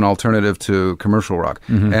it was an alternative to commercial rock.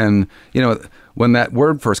 And when that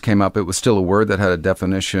word first came up, it was still a word that had a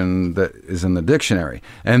definition that is in the dictionary,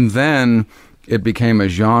 and then it became a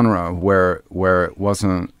genre where it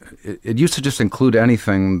wasn't. It used to just include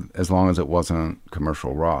anything as long as it wasn't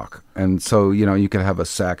commercial rock. And so, you could have a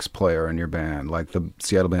sax player in your band, like the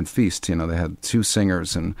Seattle band Feast. They had two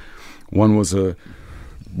singers, and one was a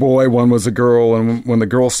boy, one was a girl. And when the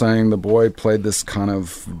girl sang, the boy played this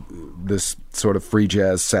sort of free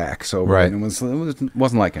jazz sax over it. And it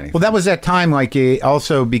wasn't like anything. Well, that was that time, like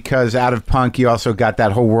also because out of punk, you also got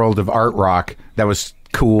that whole world of art rock that was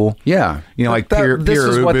cool. Yeah. Like this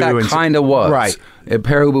is what that kind of was. Right.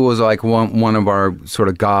 Pere Ubu was like one of our sort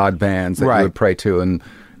of god bands that you would pray to,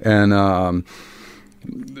 and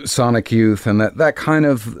Sonic Youth, and that kind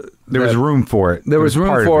of... There was room for it. There was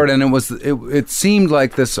room for it, and it seemed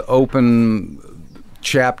like this open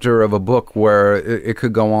chapter of a book where it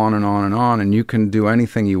could go on and on and on, and you can do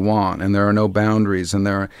anything you want, and there are no boundaries, and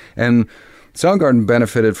Soundgarden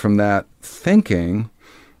benefited from that thinking.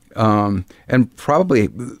 And probably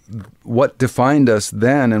what defined us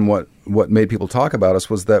then and what made people talk about us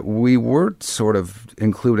was that we were sort of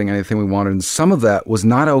including anything we wanted, and some of that was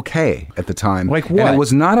not okay at the time. Like what? And it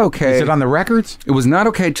was not okay. Is it on the records? It was not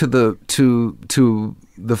okay to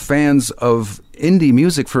the fans of indie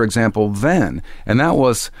music, for example, then. And that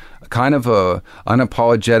was kind of a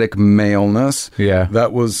unapologetic maleness. Yeah.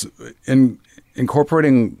 That was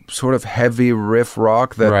incorporating sort of heavy riff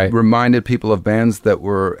rock that reminded people of bands that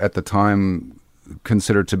were at the time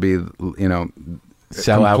considered to be, completely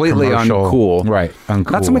uncool. Right.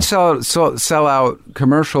 Uncool. Not so much sell out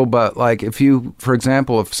commercial, but like for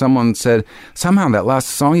example, if someone said, somehow that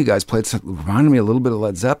last song you guys played reminded me a little bit of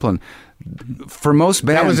Led Zeppelin. For most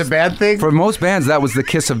bands... That was a bad thing? For most bands, that was the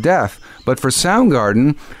kiss of death. But for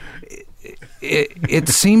Soundgarden... It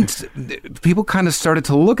seemed people kind of started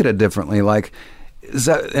to look at it differently, like,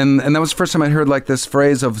 and that was the first time I heard like this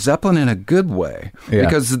phrase of Zeppelin in a good way,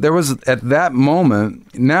 because there was at that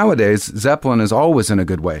moment. Nowadays, Zeppelin is always in a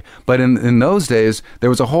good way, but in those days,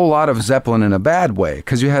 there was a whole lot of Zeppelin in a bad way,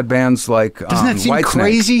 because you had bands like doesn't that seem Whitesnake.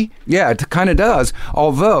 Crazy? Yeah, it kind of does.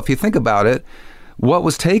 Although, if you think about it, what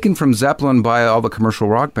was taken from Zeppelin by all the commercial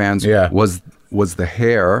rock bands was the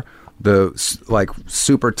hair. The like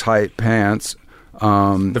super tight pants,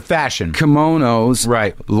 the fashion, kimonos,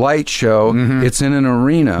 light show. It's in an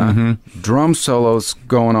arena, drum solos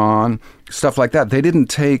going on, stuff like that. They didn't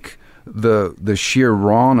take the sheer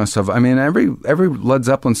rawness of. I mean, every Led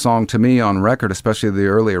Zeppelin song to me on record, especially the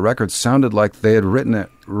earlier records, sounded like they had written it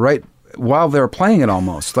right while they were playing it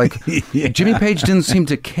almost. Like Jimmy Page didn't seem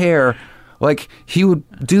to care. Like, he would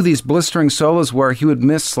do these blistering solos where he would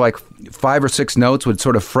miss, like, 5 or 6 notes, would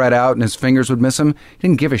sort of fret out, and his fingers would miss him. He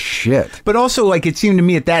didn't give a shit. But also, like, it seemed to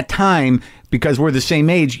me at that time, because we're the same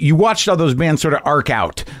age, you watched all those bands sort of arc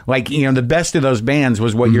out. Like, the best of those bands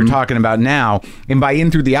was what you're talking about now. And by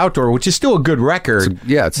In Through the Outdoor, which is still a good record.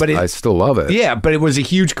 I still love it. Yeah, but it was a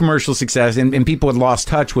huge commercial success, and people had lost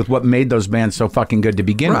touch with what made those bands so fucking good to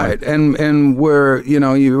begin with. Right, and where,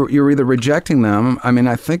 you're either rejecting them. I mean,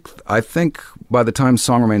 I think by the time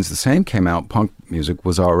Song Remains the Same came out, punk music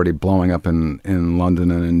was already blowing up in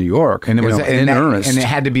London and in New York. And it was in earnest. And it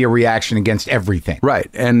had to be a reaction against everything. Right,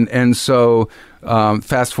 and so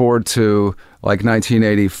fast forward to like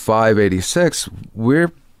 1985, 86,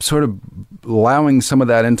 we're sort of allowing some of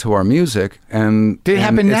that into our music, and did it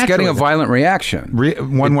happen naturally? It's getting a violent reaction,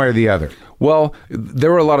 one way or the other. Well,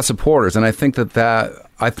 there were a lot of supporters, and I think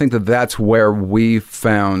that's where we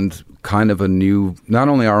found kind of a new, not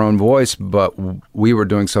only our own voice, but we were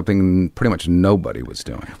doing something pretty much nobody was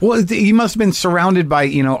doing. Well, you must have been surrounded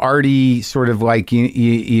by, arty, sort of like,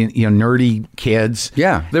 nerdy kids.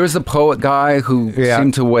 Yeah. There was the poet guy who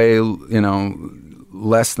seemed to weigh,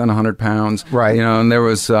 less than 100 pounds. Right. And there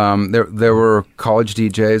was, there were college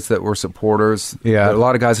DJs that were supporters. Yeah. A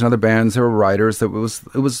lot of guys in other bands. There were writers. It was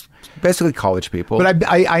basically college people. But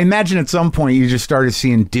I imagine at some point you just started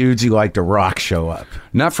seeing dudes you like to rock show up.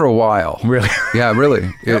 Not for a while. Really? Yeah,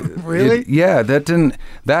 really. Really?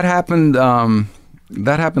 That happened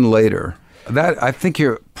later. That I think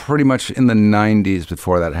you're pretty much in the 90s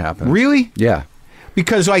before that happened. Really? Yeah.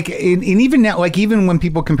 Because and even now, like even when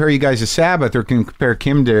people compare you guys to Sabbath or can compare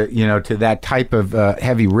Kim to to that type of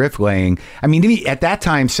heavy riff laying, I mean at that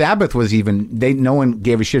time Sabbath was no one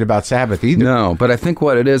gave a shit about Sabbath either. No, but I think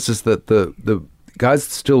what it is that the guys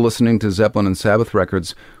still listening to Zeppelin and Sabbath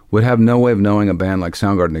records would have no way of knowing a band like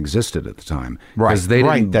Soundgarden existed at the time. Right, because they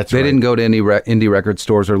didn't go to indie record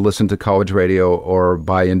stores or listen to college radio or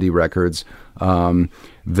buy indie records.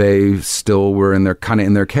 They still were in their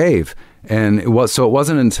cave. And it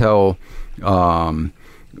wasn't until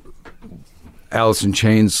Alice in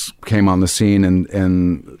Chains came on the scene,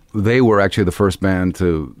 and they were actually the first band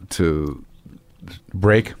to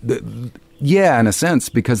break. Yeah, in a sense,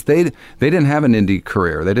 because they didn't have an indie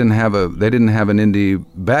career. They didn't have an indie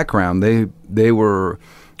background. They were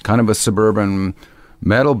kind of a suburban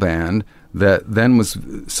metal band that then was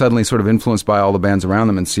suddenly sort of influenced by all the bands around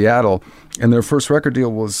them in Seattle, and their first record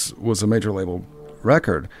deal was a major label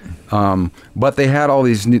record, but they had all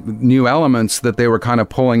these new elements that they were kind of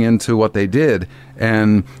pulling into what they did,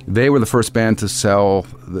 and they were the first band to sell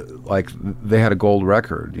they had a gold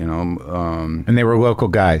record, and they were local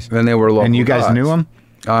guys. And they were local, and you guys knew them.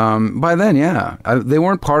 By then, yeah, they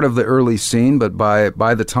weren't part of the early scene, but by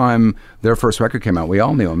the time their first record came out, we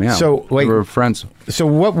all knew them. Yeah, so we were friends. So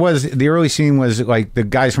what was the early scene? Was like the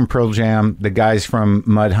guys from Pearl Jam, the guys from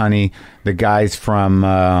Mudhoney, the guys from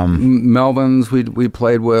Melvins. We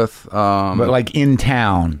played with, but like in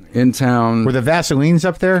town. Were the Vaselines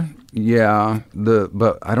up there? Yeah,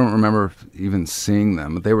 but I don't remember even seeing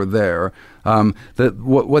them, but they were there.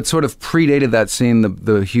 What sort of predated that scene,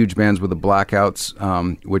 the huge bands were the Blackouts,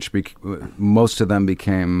 which most of them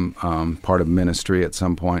became part of Ministry at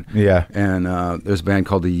some point. Yeah, and there's a band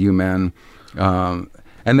called the U-Men, and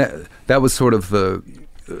that was sort of the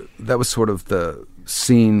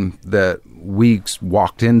scene that we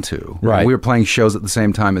walked into. Right, we were playing shows at the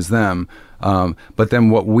same time as them, but then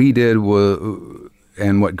what we did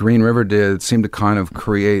and what Green River did seemed to kind of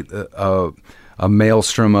create a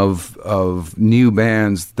maelstrom of new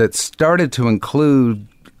bands that started to include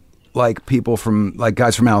like people from like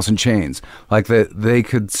guys from Alice in Chains, like that they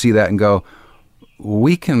could see that and go,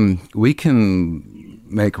 we can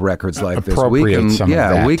make records like this.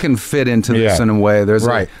 We can fit into this in a way.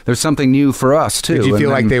 There's something new for us too. Did you feel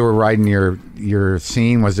like they were riding your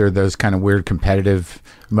scene? Was there those kind of weird competitive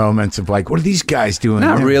moments of like, what are these guys doing?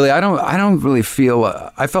 Not really. I don't really feel.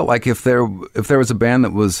 I felt like if there was a band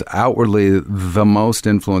that was outwardly the most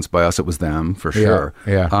influenced by us, it was them for sure.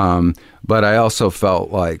 Yeah. But I also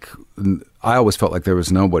felt like. I always felt like there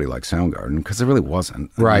was nobody like Soundgarden because there really wasn't.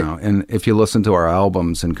 Right. And if you listen to our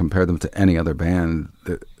albums and compare them to any other band,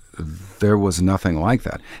 there was nothing like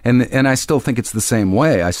that. And I still think it's the same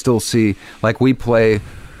way. I still see, like we play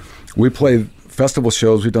festival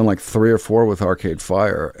shows. We've done like 3 or 4 with Arcade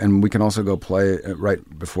Fire, and we can also go play right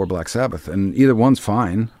before Black Sabbath, and either one's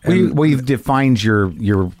fine. Well, you've defined your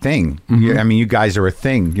thing. Mm-hmm. I mean, you guys are a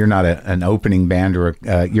thing. You're not an opening band or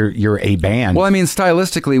you're a band. Well, I mean,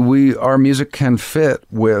 stylistically, our music can fit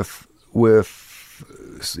with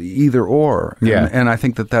either or. And I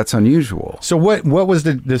think that's unusual. So what was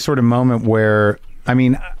the sort of moment where? I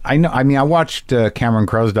mean, I watched Cameron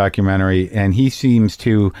Crowe's documentary, and he seems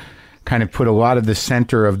to kind of put a lot of the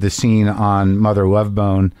center of the scene on Mother Love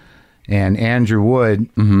Bone and Andrew Wood,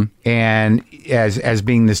 and as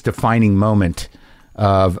being this defining moment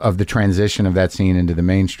of the transition of that scene into the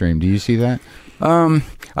mainstream. Do you see that?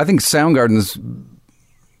 I think Soundgarden's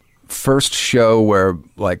first show where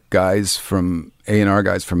like guys from A&R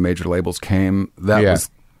guys from major labels came, that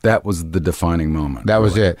was the defining moment. That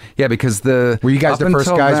was it. Yeah, because were you guys the first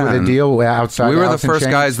guys with a deal outside? We were the first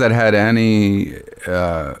guys that had any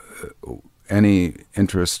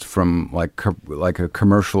interest from like a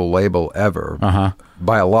commercial label ever,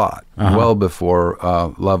 by a lot, well before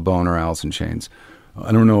Love Bone or Alice in Chains.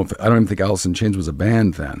 I don't even think Alice in Chains was a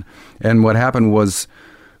band then. And what happened was,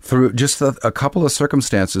 through just a couple of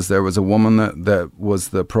circumstances, there was a woman that was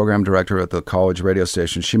the program director at the college radio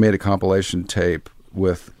station. She made a compilation tape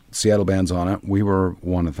with Seattle bands on it. We were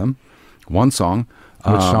one of them. One song.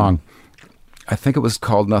 Which song? I think it was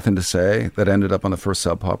called Nothing to Say, that ended up on the first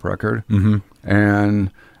Sub Pop record.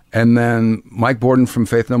 And then Mike Borden from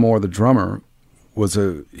Faith No More, the drummer, was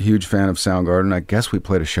a huge fan of Soundgarden. I guess we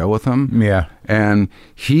played a show with him. Yeah. And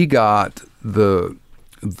he got the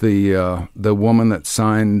woman that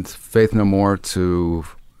signed Faith No More to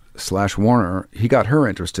 / Warner, he got her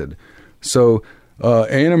interested. So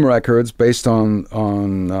A&M Records, based on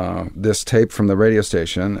this tape from the radio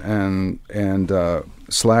station, and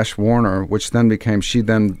 / Warner, which then became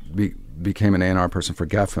an A&R person for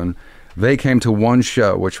Geffen, they came to one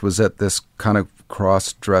show, which was at this kind of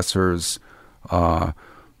cross-dressers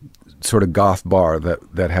sort of goth bar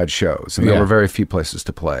that had shows. And there were very few places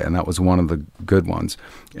to play, and that was one of the good ones.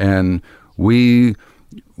 And we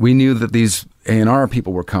knew that these A&R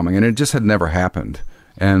people were coming, and it just had never happened.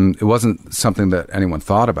 And it wasn't something that anyone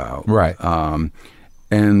thought about. Right.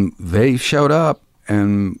 And they showed up,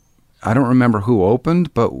 and I don't remember who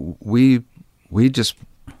opened, but we just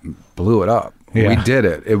blew it up. Yeah. We did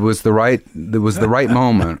it. It was the right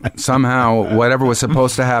moment. Somehow, whatever was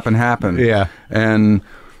supposed to happen happened. Yeah. And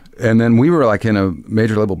then we were like in a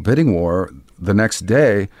major label bidding war the next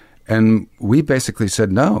day, and we basically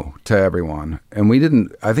said no to everyone. And we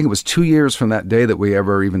didn't. I think it was 2 years from that day that we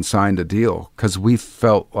ever even signed a deal, because we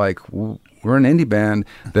felt like we're an indie band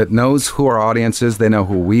that knows who our audience is. They know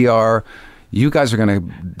who we are. You guys are going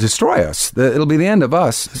to destroy us. It'll be the end of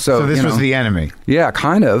us. So this was the enemy. Yeah,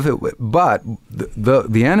 kind of. But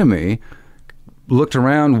the enemy looked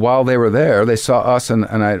around while they were there. They saw us, and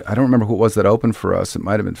I don't remember who it was that opened for us. It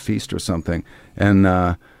might have been Feast or something.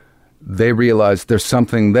 And they realized there's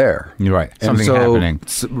something there. You're right. Something happening.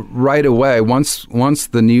 Right away, once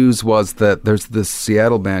the news was that there's this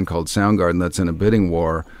Seattle band called Soundgarden that's in a bidding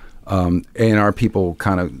war, A&R people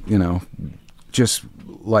kind of, just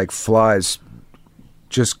like flies,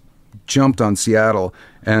 just jumped on Seattle.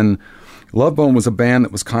 And Love Bone was a band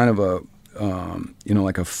that was kind of a,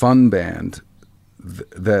 like a fun band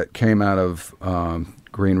that came out of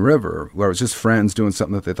Green River, where it was just friends doing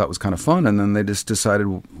something that they thought was kind of fun, and then they just decided,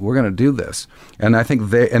 we're going to do this. And I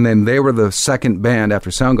think they were the second band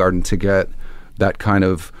after Soundgarden to get that kind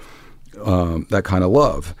of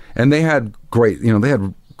love. And they had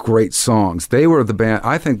great songs. They were the band.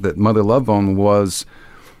 I think that Mother Love Bone was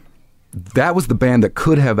the band that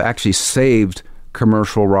could have actually saved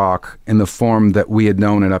commercial rock in the form that we had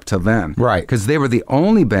known it up to then. Right. Because they were the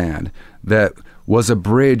only band that was a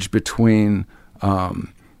bridge between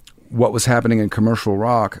what was happening in commercial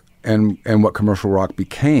rock and what commercial rock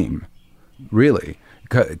became, really.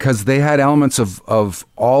 Because they had elements of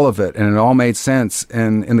all of it, and it all made sense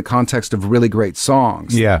in the context of really great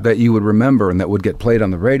songs that you would remember and that would get played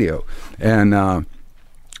on the radio. And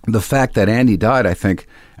the fact that Andy died, I think,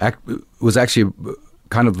 was actually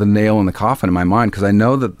kind of the nail in the coffin in my mind, because I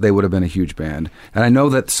know that they would have been a huge band, and I know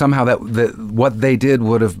that somehow that what they did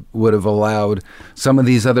would have allowed some of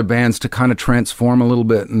these other bands to kind of transform a little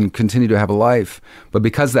bit and continue to have a life. But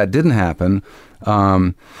because that didn't happen,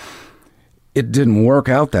 it didn't work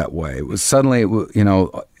out that way. It was suddenly,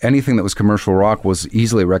 anything that was commercial rock was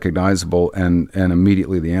easily recognizable and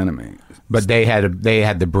immediately the enemy. But they had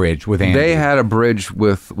the bridge with Andrew. They had a bridge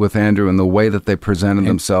with Andrew, and the way that they presented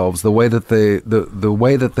themselves, the way that the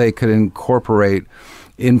way that they could incorporate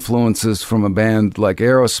influences from a band like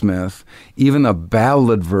Aerosmith, even a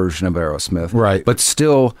ballad version of Aerosmith, right? But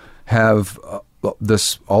still have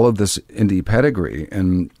all of this indie pedigree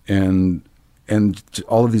and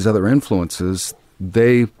all of these other influences.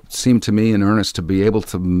 They seem to me in earnest to be able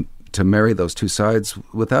to marry those two sides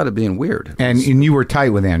without it being weird. And you were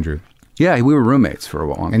tight with Andrew. Yeah, we were roommates for a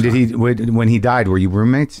long time. And when he died, were you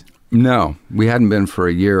roommates? No, we hadn't been for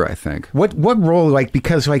a year, I think. What role,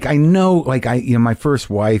 because I know, my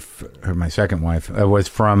first wife, or my second wife, was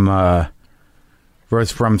from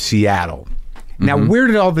Seattle. Mm-hmm. Now, where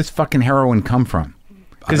did all this fucking heroin come from?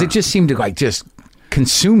 Because it just seemed to just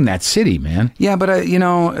consume that city, man. Yeah, but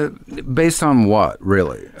based on what,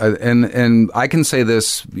 really? And I can say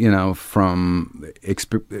this, from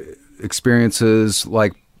experiences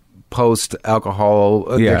like post-alcohol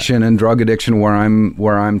addiction and drug addiction, where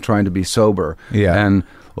I'm trying to be sober. Yeah. And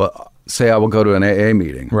say I will go to an AA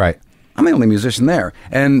meeting. Right. I'm the only musician there.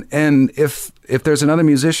 And if there's another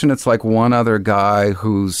musician, it's like one other guy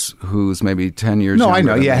who's maybe 10 years younger. No, I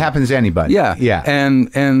know. Yeah, it happens to anybody. Yeah. Yeah. And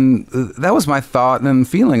that was my thought and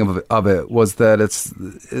feeling of it, was that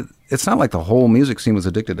it's not like the whole music scene was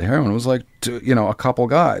addicted to heroin. It was like, a couple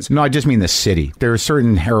guys. No, I just mean the city. There are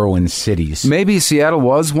certain heroin cities. Maybe Seattle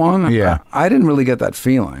was one. Yeah. I didn't really get that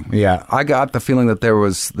feeling. Yeah. I got the feeling that there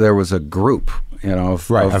was a group,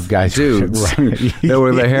 of guys, dudes. Right. They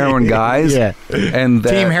were the heroin guys. Yeah. And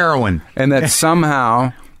Team Heroin. And that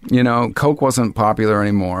somehow, Coke wasn't popular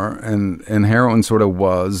anymore, and heroin sort of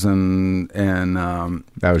was, and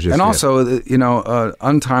that was just. And also,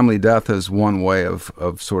 untimely death is one way of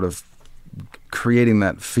sort of creating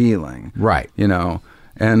that feeling, right?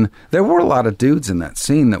 And there were a lot of dudes in that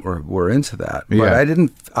scene that were into that, but I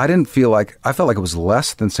didn't feel like, I felt like it was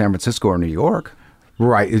less than San Francisco or New York.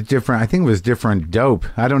 Right, it's different. I think it was different dope.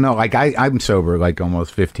 I don't know. I'm sober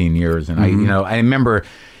almost 15 years, and I remember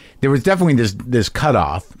there was definitely this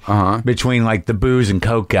cutoff between like the booze and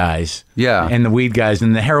coke guys, and the weed guys,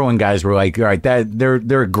 and the heroin guys were like, all right,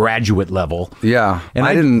 they're a graduate level, And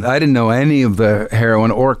I didn't know any of the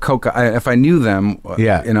heroin or coke. If I knew them,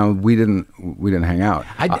 you know, we didn't hang out.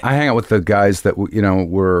 I hang out with the guys that you know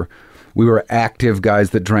we were active guys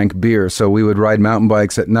that drank beer, so we would ride mountain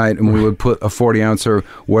bikes at night, and we would put a 40-ouncer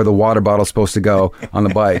where the water bottle's supposed to go on the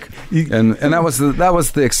bike, and that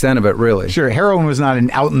was the extent of it, really. Sure, heroin was not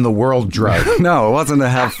an out in the world drug. No, it wasn't to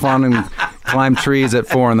have fun and climb trees at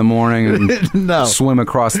 4 a.m. and swim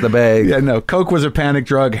across the bay. Yeah, no. Coke was a panic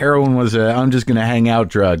drug. Heroin was a I'm just going to hang out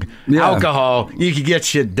drug. Yeah. Alcohol, you could get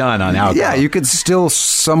shit done on alcohol. Yeah, you could still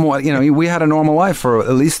somewhat, you know, we had a normal life for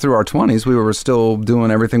at least through our 20s. We were still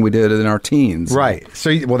doing everything we did in our teens. Right.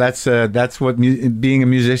 So, well, that's what being a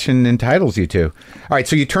musician entitles you to. All right,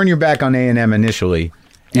 so you turn your back on A&M initially,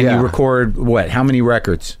 and you record, what, how many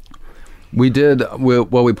records? We did.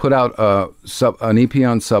 We put out an EP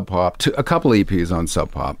on Sub Pop, a couple EPs on Sub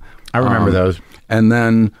Pop. I remember those. And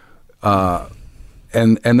then,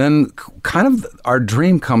 and then, kind of our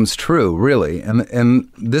dream comes true, really. And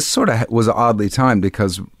this sort of was oddly timed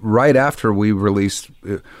because right after we released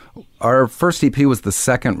our first EP was the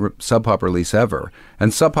second Sub Pop release ever,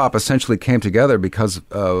 and Sub Pop essentially came together because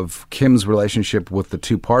of Kim's relationship with the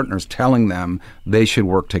two partners, telling them they should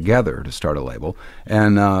work together to start a label,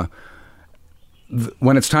 and.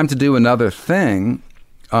 When it's time to do another thing,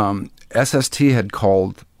 SST had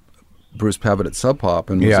called Bruce Pavitt at Sub Pop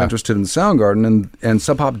and was interested in Soundgarden, and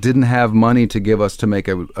Sub Pop didn't have money to give us to make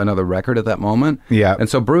another record at that moment. Yeah. And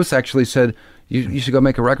so Bruce actually said, you should go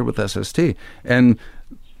make a record with SST. And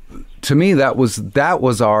to me, that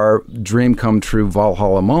was our dream come true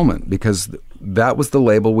Valhalla moment, because that was the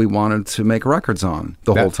label we wanted to make records on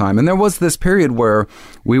the whole time. And there was this period where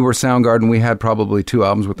we were Soundgarden. We had probably 2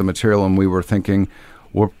 albums with the material, and we were thinking,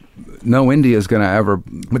 no indie is going to ever.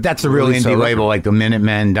 But that's the real indie label, like the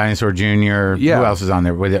Minutemen, Dinosaur Jr. Yeah. Who else is on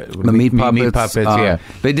there? The Meat Puppets. Yeah.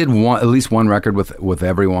 They did at least one record with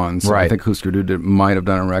everyone. So I think Husker Du might have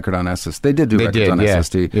done a record on SST. They did do records on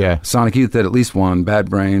SST. Yeah. Sonic Youth did at least one. Bad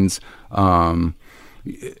Brains.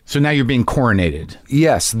 So now you're being coronated.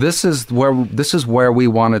 Yes, this is where we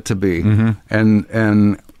want it to be,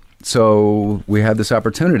 and so we had this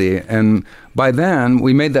opportunity, and by then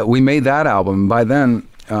we made that album. By then,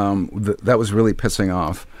 that was really pissing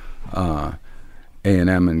off A&M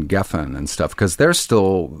and Geffen and stuff, because they're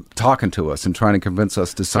still talking to us and trying to convince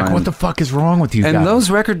us to sign. Like, what the fuck is wrong with you guys? And those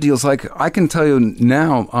record deals, like, I can tell you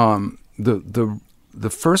now, the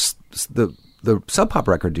Sub Pop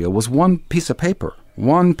record deal was one piece of paper.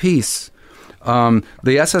 One piece.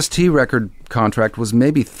 The SST record contract was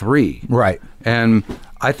maybe 3. Right. And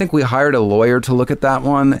I think we hired a lawyer to look at that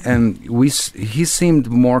one, and he seemed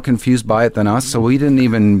more confused by it than us, so we didn't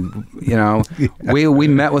even, you know, we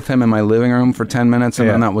met with him in my living room for 10 minutes, and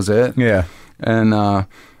then that was it. Yeah. And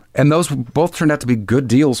those both turned out to be good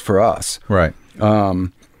deals for us. Right.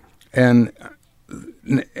 And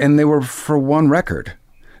they were for one record.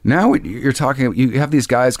 Now you're talking. You have these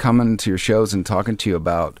guys coming to your shows and talking to you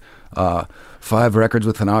about 5 records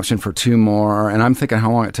with an option for 2 more, and I'm thinking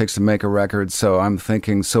how long it takes to make a record. So I'm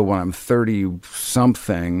thinking, so when I'm 30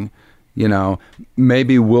 something, you know,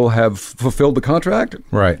 maybe we'll have fulfilled the contract,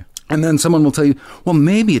 right? And then someone will tell you, well,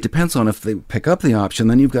 maybe it depends on if they pick up the option.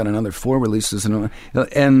 Then you've got another 4 releases, and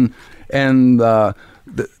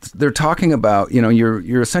they're talking about, you know,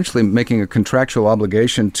 you're essentially making a contractual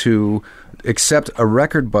obligation to accept a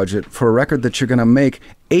record budget for a record that you're going to make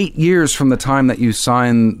 8 years from the time that you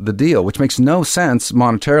sign the deal, which makes no sense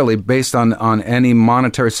monetarily based on any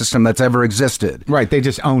monetary system that's ever existed. Right. They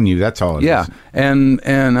just own you. That's all it is. Yeah. And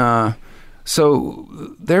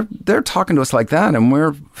so they're talking to us like that, and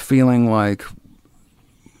we're feeling like,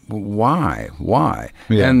 why?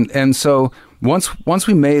 Yeah. And so once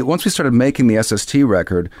we started making the SST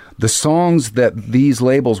record, the songs that these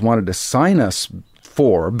labels wanted to sign us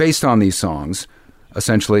for, based on these songs,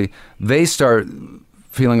 essentially, they start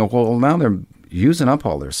feeling, well, now they're using up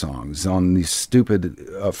all their songs on these stupid,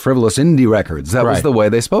 frivolous indie records. That was the way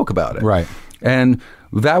they spoke about it. Right. And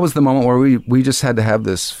that was the moment where we just had to have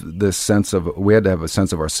this sense of, we had to have a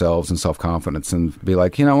sense of ourselves and self-confidence and be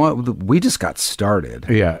like, you know what, we just got started.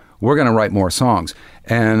 Yeah. We're going to write more songs.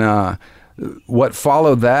 And what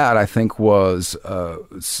followed that, I think, was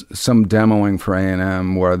some demoing for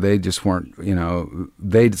A&M where they just weren't, you know,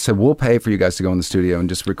 they said, we'll pay for you guys to go in the studio and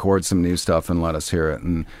just record some new stuff and let us hear it.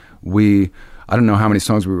 And I don't know how many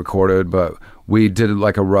songs we recorded, but we did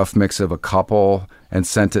like a rough mix of a couple and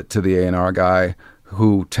sent it to the A&R guy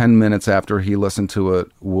who 10 minutes after he listened to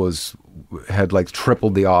it had like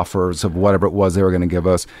tripled the offers of whatever it was they were going to give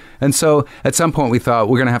us. And so at some point we thought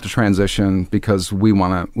we're going to have to transition because we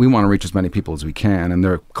want to reach as many people as we can. And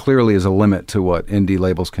there clearly is a limit to what indie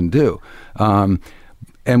labels can do. And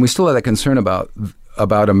we still had that concern about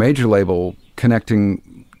a major label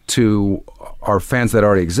connecting to our fans that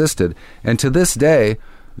already existed. And to this day,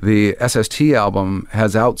 the SST album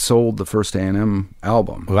has outsold the first A&M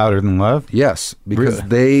album. Louder Than Love? Yes, because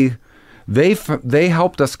they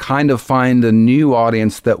helped us kind of find a new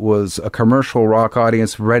audience that was a commercial rock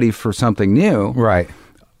audience ready for something new. Right.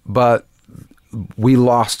 But we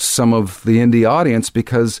lost some of the indie audience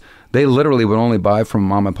because they literally would only buy from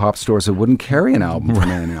mom and pop stores that wouldn't carry an album from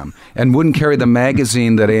A&M and wouldn't carry the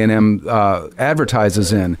magazine that A&M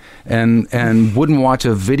advertises in and wouldn't watch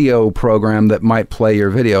a video program that might play your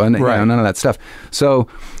video and right. None of that stuff. So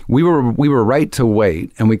we were right to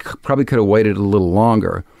wait, and we probably could have waited a little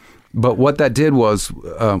longer. But what that did was,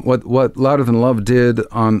 what Louder Than Love did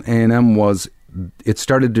on A&M was it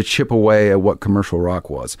started to chip away at what commercial rock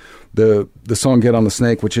was. The song Get on the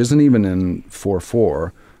Snake, which isn't even in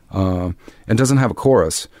 4/4, and doesn't have a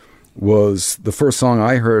chorus, was the first song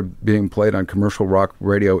I heard being played on commercial rock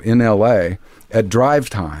radio in L.A. at drive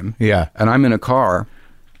time. Yeah. And I'm in a car.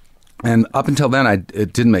 And up until then,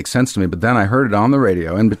 it didn't make sense to me. But then I heard it on the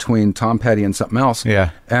radio in between Tom Petty and something else.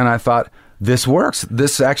 Yeah. And I thought, this works.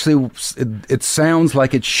 This actually, it sounds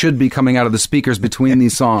like it should be coming out of the speakers between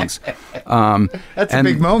these songs. That's a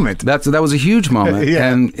big moment. That was a huge moment.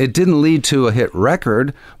 Yeah. And it didn't lead to a hit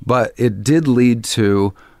record, but it did lead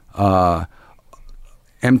to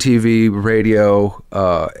MTV, radio,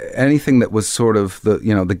 anything that was sort of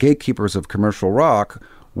the gatekeepers of commercial rock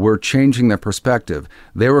were changing their perspective.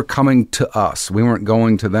 They were coming to us. We weren't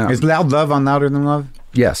going to them. Is Loud Love on Louder Than Love?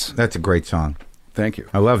 Yes. That's a great song. Thank you.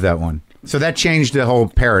 I love that one. So that changed the whole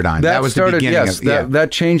paradigm. That was the beginning of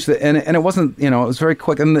that changed and it wasn't, it was very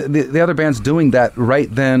quick. And the other bands doing that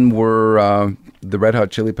right then were the Red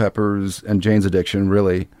Hot Chili Peppers and Jane's Addiction,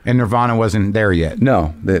 really. And Nirvana wasn't there yet.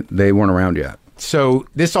 No, they weren't around yet. So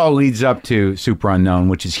this all leads up to Superunknown,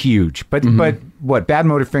 which is huge. But what? Bad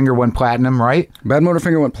Motorfinger went platinum, right? Bad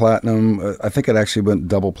Motorfinger went platinum. I think it actually went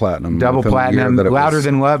double platinum. Double platinum. Louder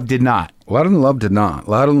Than Love did not. Louder Than Love did not.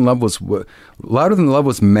 Louder Than Love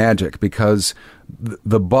was magic because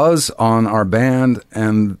the buzz on our band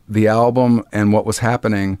and the album and what was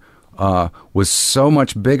happening was so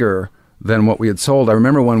much bigger than what we had sold. I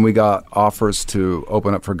remember when we got offers to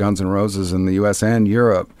open up for Guns N' Roses in the U.S. and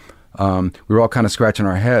Europe. We were all kind of scratching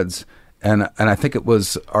our heads, and I think it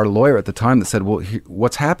was our lawyer at the time that said, "Well,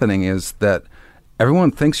 what's happening is that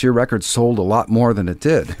everyone thinks your record sold a lot more than it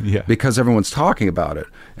did because everyone's talking about it,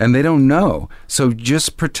 and they don't know. So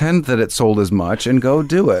just pretend that it sold as much and go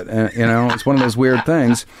do it." And it's one of those weird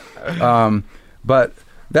things. But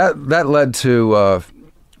that led to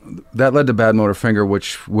Bad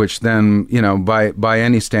Motorfinger, which then by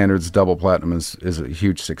any standards, double platinum is a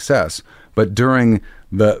huge success. But during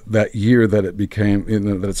that year that it became,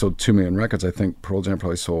 that it sold 2 million records, I think Pearl Jam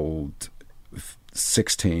probably sold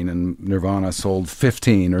 16 and Nirvana sold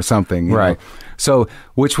 15 or something. Right. So,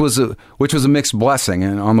 which was a mixed blessing.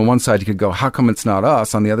 And on the one side, you could go, how come it's not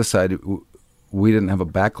us? On the other side, we didn't have a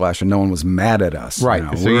backlash and no one was mad at us.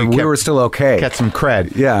 Right. So we were still okay. Get some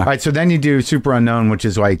cred. Yeah. All right. So then you do Superunknown, which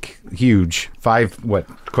is like huge.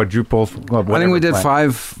 Quadruple? I think we did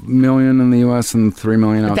 5 million in the U.S. and 3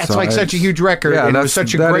 million outside. That's like such a huge record. Yeah, and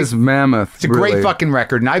that is mammoth. It's a great fucking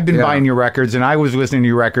record. And I've been buying your records and I was listening to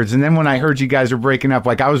your records. And then when I heard you guys were breaking up,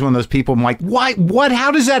 like I was one of those people, I'm like, why? What? How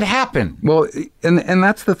does that happen? Well, and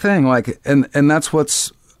that's the thing. Like, and that's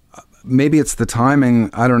what's, maybe it's the timing,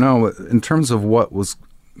 I don't know, in terms of what was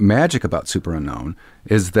magic about Superunknown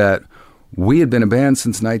is that we had been a band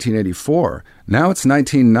since 1984. Now it's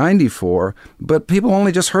 1994, but people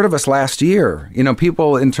only just heard of us last year.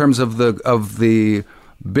 People in terms of the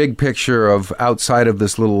big picture of outside of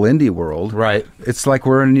this little indie world. Right. It's like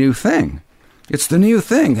we're a new thing. It's the new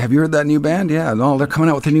thing. Have you heard that new band? Yeah, no, they're coming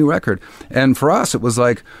out with a new record. And for us, it was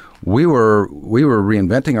like we were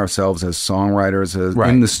reinventing ourselves as songwriters,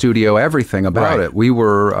 in the studio, everything about it. We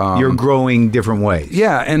were... You're growing different ways.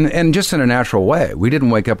 Yeah, and just in a natural way. We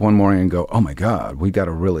didn't wake up one morning and go, oh my God, we've got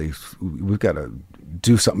to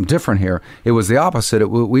do something different here. It was the opposite. It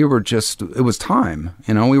was time.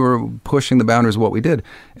 We were pushing the boundaries of what we did.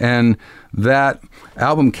 And that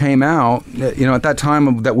album came out, at that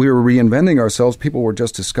time that we were reinventing ourselves, people were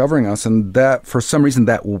just discovering us. And that, for some reason,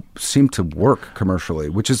 that seemed to work commercially,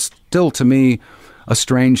 which is still, to me, a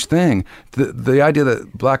strange thing. The idea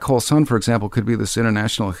that Black Hole Sun, for example, could be this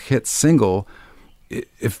international hit single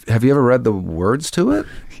have you ever read the words to it?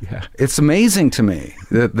 Yeah. It's amazing to me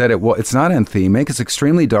that it's not anthemic. It's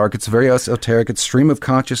extremely dark. It's very esoteric. It's stream of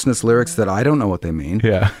consciousness lyrics that I don't know what they mean.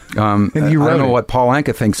 Yeah. And I don't know what Paul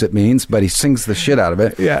Anka thinks it means, but he sings the shit out of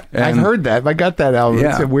it. Yeah. And I've heard that. I got that album.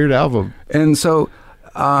 Yeah. It's a weird album. And so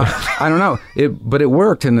I don't know. But it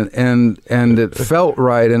worked and it felt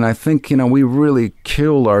right. And I think, we really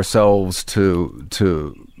killed ourselves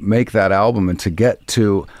to make that album and to get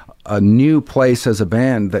to a new place as a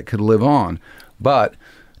band that could live on. But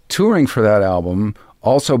touring for that album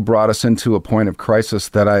also brought us into a point of crisis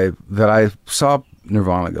that I saw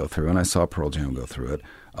Nirvana go through, and I saw Pearl Jam go through it.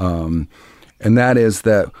 And that is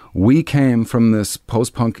that we came from this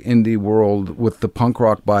post-punk indie world with the punk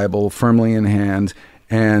rock Bible firmly in hand,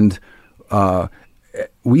 and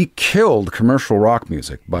we killed commercial rock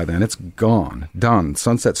music by then. It's gone, done.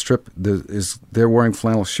 Sunset Strip they're wearing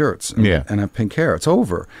flannel shirts and have pink hair. It's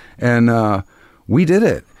over, and we did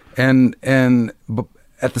it. And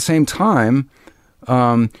at the same time,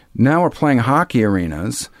 now we're playing hockey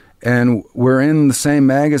arenas, and we're in the same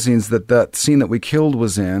magazines that scene that we killed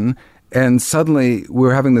was in, and suddenly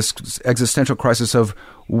we're having this existential crisis of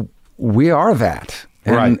we are that.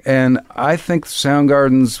 And I think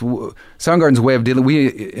Soundgarden's way of dealing,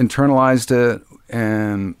 we internalized it,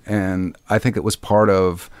 and I think it was part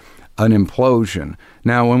of an implosion.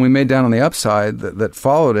 Now, when we made Down on the Upside that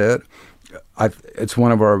followed it, it's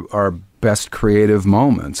one of our best creative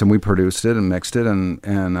moments, and we produced it and mixed it, and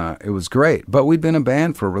it was great. But we'd been a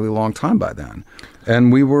band for a really long time by then,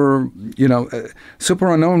 and we were,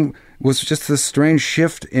 Superunknown was just this strange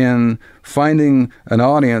shift in finding an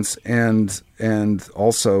audience and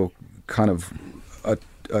also kind of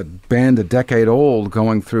a band a decade old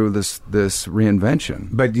going through this reinvention.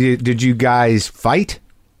 But did you guys fight?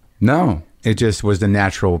 No, it just was the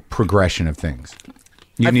natural progression of things.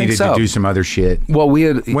 You needed to do some other shit. Well,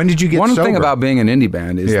 When did you get sober? One thing about being an indie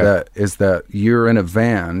band is that you're in a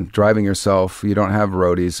van driving yourself. You don't have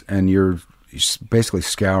roadies, and you're basically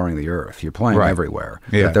scouring the earth. You're playing everywhere.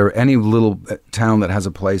 Yeah. If there any little town that has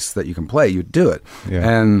a place that you can play, you do it. Yeah.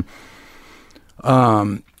 And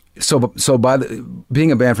so by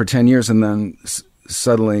being a band for 10 years, and then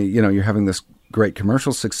suddenly you're having this great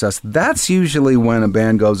commercial success, that's usually when a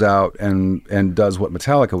band goes out and does what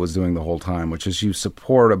Metallica was doing the whole time, which is you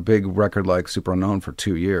support a big record like Superunknown for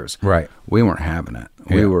 2 years. Right. We weren't having it.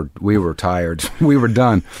 Yeah. We were tired. We were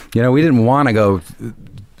done. We didn't want to go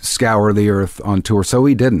scour the earth on tour, so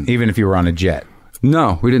we didn't. Even if you were on a jet.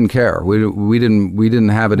 No, we didn't care. We didn't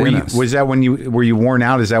have it in us. Was that when were you worn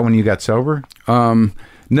out? Is that when you got sober?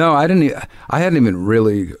 No, I didn't. I hadn't even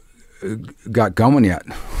really got going yet.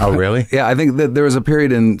 Oh, really? Yeah, I think that there was a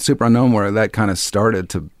period in Superunknown where that kind of started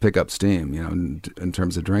to pick up steam, in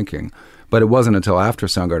terms of drinking. But it wasn't until after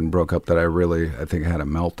Soundgarden broke up that I think had a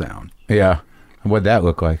meltdown. Yeah. What'd that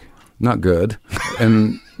look like? Not good.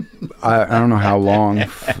 And I don't know how long,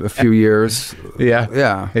 a few years. Yeah.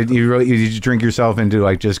 Yeah. Did you drink yourself into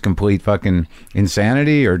like just complete fucking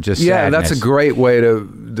insanity or just sadness? That's a great way to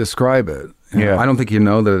describe it. Yeah. I don't think you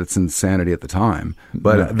know that it's insanity at the time,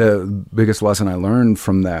 but the biggest lesson I learned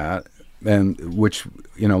from that, and which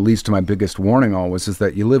leads to my biggest warning always, is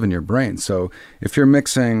that you live in your brain. So if you're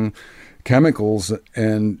mixing chemicals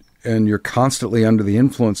and you're constantly under the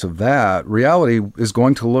influence of that, reality is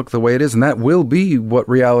going to look the way it is, and that will be what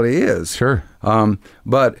reality is. Sure.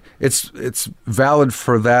 But it's valid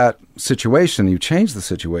for that situation. You change the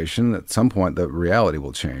situation, at some point the reality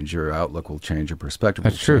will change. Your outlook will change. Your perspective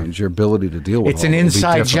will change. Your ability to deal with it's an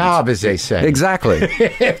inside job, as they say. Exactly.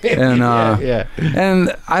 And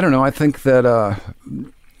and I don't know. I think that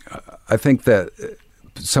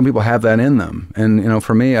some people have that in them. And,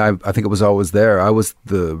 for me, I think it was always there. I was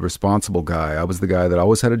the responsible guy. I was the guy that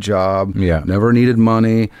always had a job, never needed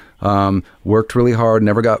money, worked really hard,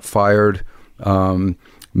 never got fired,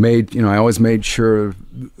 I always made sure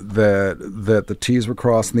that the T's were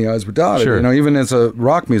crossed and the I's were dotted. Sure. Even as a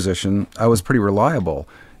rock musician, I was pretty reliable.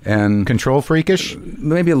 And control freakish?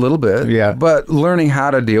 Maybe a little bit. Yeah. But learning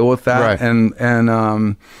how to deal with that. Right.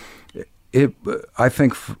 And I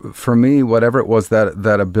think for me, whatever it was,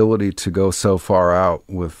 that ability to go so far out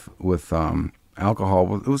with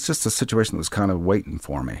alcohol, it was just a situation that was kind of waiting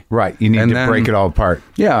for me. Right. You need to break it all apart.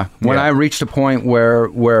 Yeah. When I reached a point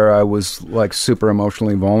where I was like super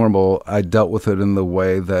emotionally vulnerable, I dealt with it in the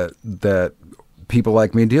way that people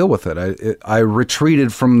like me deal with it. I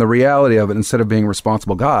retreated from the reality of it instead of being a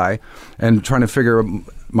responsible guy and trying to figure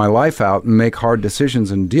my life out and make hard decisions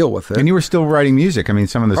and deal with it. And you were still writing music. I mean,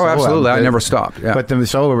 some of the solo absolutely. I never stopped. Yeah. But the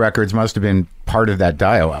solo records must have been part of that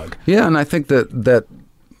dialogue. Yeah, and I think that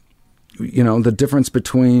the difference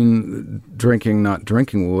between drinking, not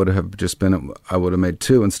drinking would have just been, I would have made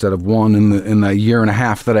 2 instead of 1 in the year and a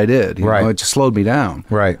half that I did. It just slowed me down.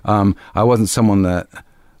 Right. I wasn't someone that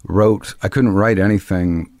I couldn't write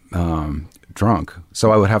anything drunk,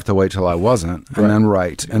 so I would have to wait till I wasn't, and then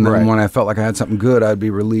write. And then when I felt like I had something good, I'd be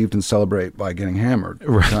relieved and celebrate by getting hammered.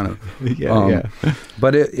 Kind of.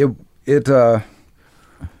 But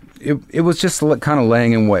it was just kind of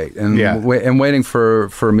laying in wait and waiting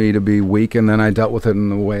for me to be weak, and then I dealt with it in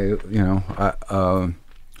the way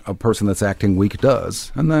a person that's acting weak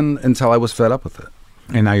does, and then until I was fed up with it.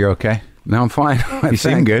 And now you're okay? Now I'm fine. You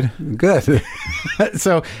seem good. Good.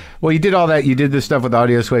 So, well, you did all that. You did the stuff with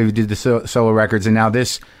Audio Swave. You did the solo records, and now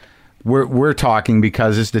this. We're talking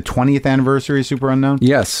because it's the 20th anniversary of Superunknown.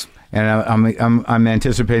 Yes, and I'm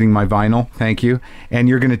anticipating my vinyl. Thank you. And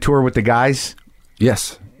you're going to tour with the guys.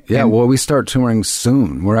 Yes. Yeah. Well, we start touring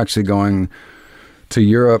soon. We're actually going to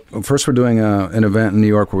Europe. First, we're doing an event in New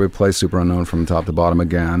York where we play Superunknown from top to bottom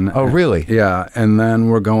again. Oh, really? Yeah. And then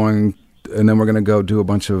we're going to go do a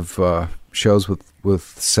bunch of shows with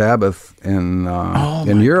Sabbath in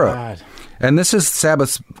Europe. God. And this is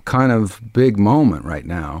Sabbath's kind of big moment right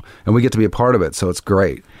now, and we get to be a part of it, so it's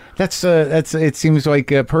great. That's it seems like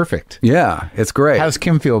perfect. Yeah, it's great. How does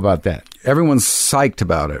Kim feel about that? Everyone's psyched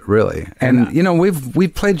about it, really. And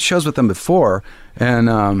we've played shows with them before, and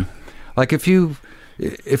like if you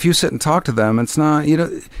sit and talk to them, it's not,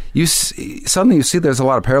 suddenly you see there's a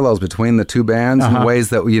lot of parallels between the two bands in ways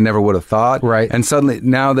that you never would have thought. Right. And suddenly,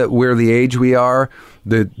 now that we're the age we are,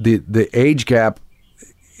 the age gap,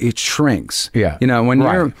 it shrinks. Yeah. When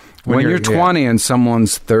you're 20 and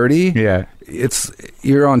someone's 30,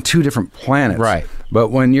 you're on two different planets. Right. But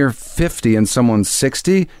when you're 50 and someone's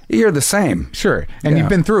 60, you're the same. Sure. And you've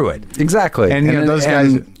been through it. Exactly. And those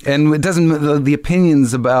guys, and it doesn't, the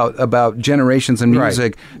opinions about generations and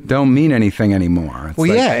music don't mean anything anymore. It's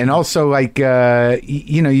and also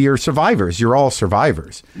you're survivors. You're all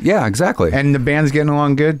survivors. Yeah, exactly. And the band's getting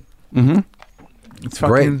along good? Mm-hmm. It's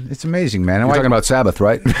great. It's amazing, man. You're talking about Sabbath,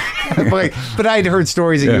 right? but I'd heard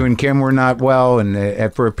stories that you and Kim were not well,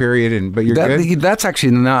 and for a period, but you're good. That's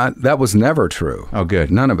actually not. That was never true. Oh,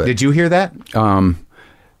 good. None of it. Did you hear that? Or am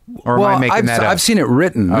I making that up? I've seen it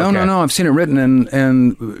written. Okay. No. I've seen it written,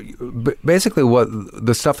 and basically, what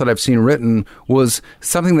the stuff that I've seen written was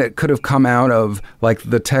something that could have come out of like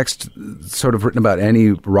the text, sort of written about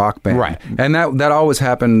any rock band, right? And that always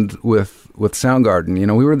happened with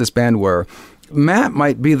Soundgarden. We were this band where Matt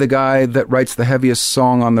might be the guy that writes the heaviest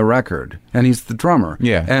song on the record, and he's the drummer.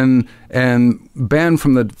 Yeah. And Ben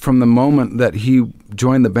from the moment that he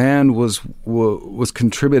joined the band was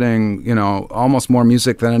contributing, almost more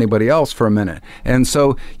music than anybody else for a minute. And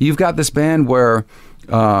so you've got this band where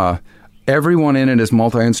everyone in it is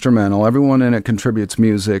multi-instrumental, everyone in it contributes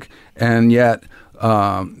music, and yet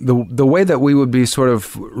the way that we would be sort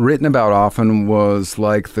of written about often was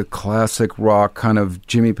like the classic rock kind of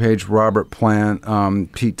Jimmy Page, Robert Plant,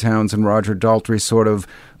 Pete Townsend, Roger Daltrey, sort of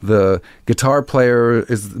the guitar player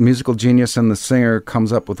is the musical genius and the singer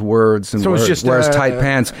comes up with words and wears tight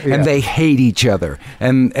pants and they hate each other.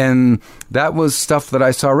 And that was stuff that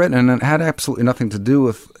I saw written, and it had absolutely nothing to do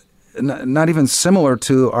with, not even similar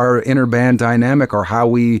to our inner band dynamic or how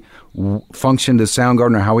we functioned as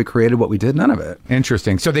Soundgarden or how we created what we did. None of it.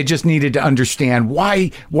 Interesting. So they just needed to understand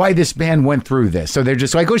why this band went through this. So they're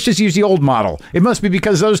just like, let's just use the old model. It must be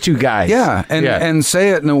because those two guys. Yeah, and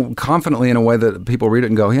say it confidently in a way that people read it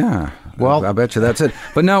and go, yeah. Well, I bet you that's it.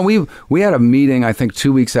 But no, we had a meeting, I think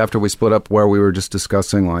 2 weeks after we split up, where we were just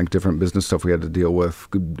discussing like different business stuff we had to deal with,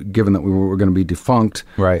 given that we were going to be defunct.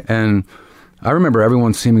 Right. And I remember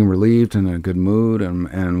everyone seeming relieved and in a good mood,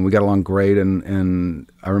 and we got along great. And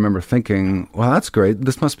I remember thinking, well, that's great.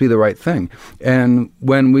 This must be the right thing. And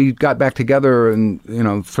when we got back together, and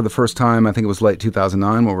for the first time, I think it was late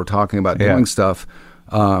 2009, where we're talking about doing stuff,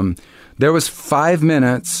 there was 5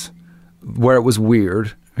 minutes where it was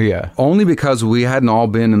weird. Yeah. Only because we hadn't all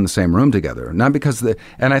been in the same room together. Not because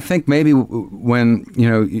and I think maybe when,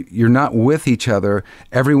 you're not with each other,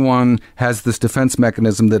 everyone has this defense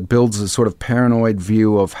mechanism that builds a sort of paranoid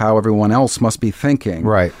view of how everyone else must be thinking.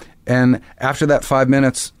 Right. And after that 5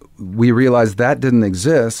 minutes, we realized that didn't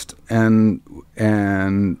exist, and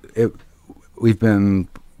we've been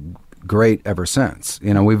great ever since.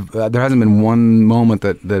 There hasn't been one moment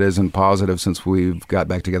that isn't positive since we've got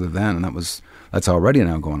back together then, and that's already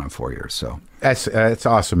now going on 4 years. So that's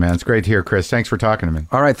awesome, man. It's great to hear, Chris. Thanks for talking to me.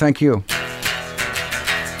 All right, thank you.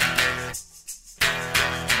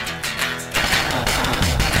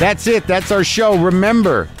 That's it. That's our show.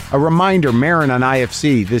 Remember, a reminder, Marin on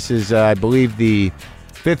IFC. This is, I believe, the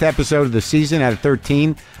 5th episode of the season out of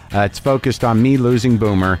 13. It's focused on me losing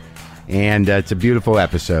Boomer, and it's a beautiful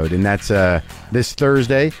episode. And that's this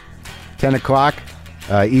Thursday, 10 o'clock,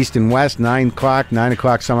 East and West, 9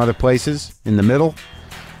 o'clock some other places in the middle.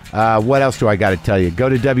 What else do I got to tell you? Go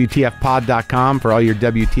to WTFpod.com for all your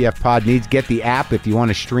WTF Pod needs. Get the app if you want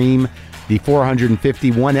to stream the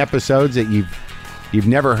 451 episodes that you've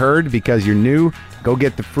never heard because you're new. Go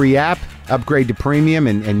get the free app, upgrade to premium,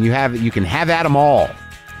 and you can have at them all.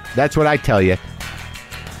 That's what I tell you.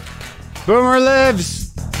 Boomer lives!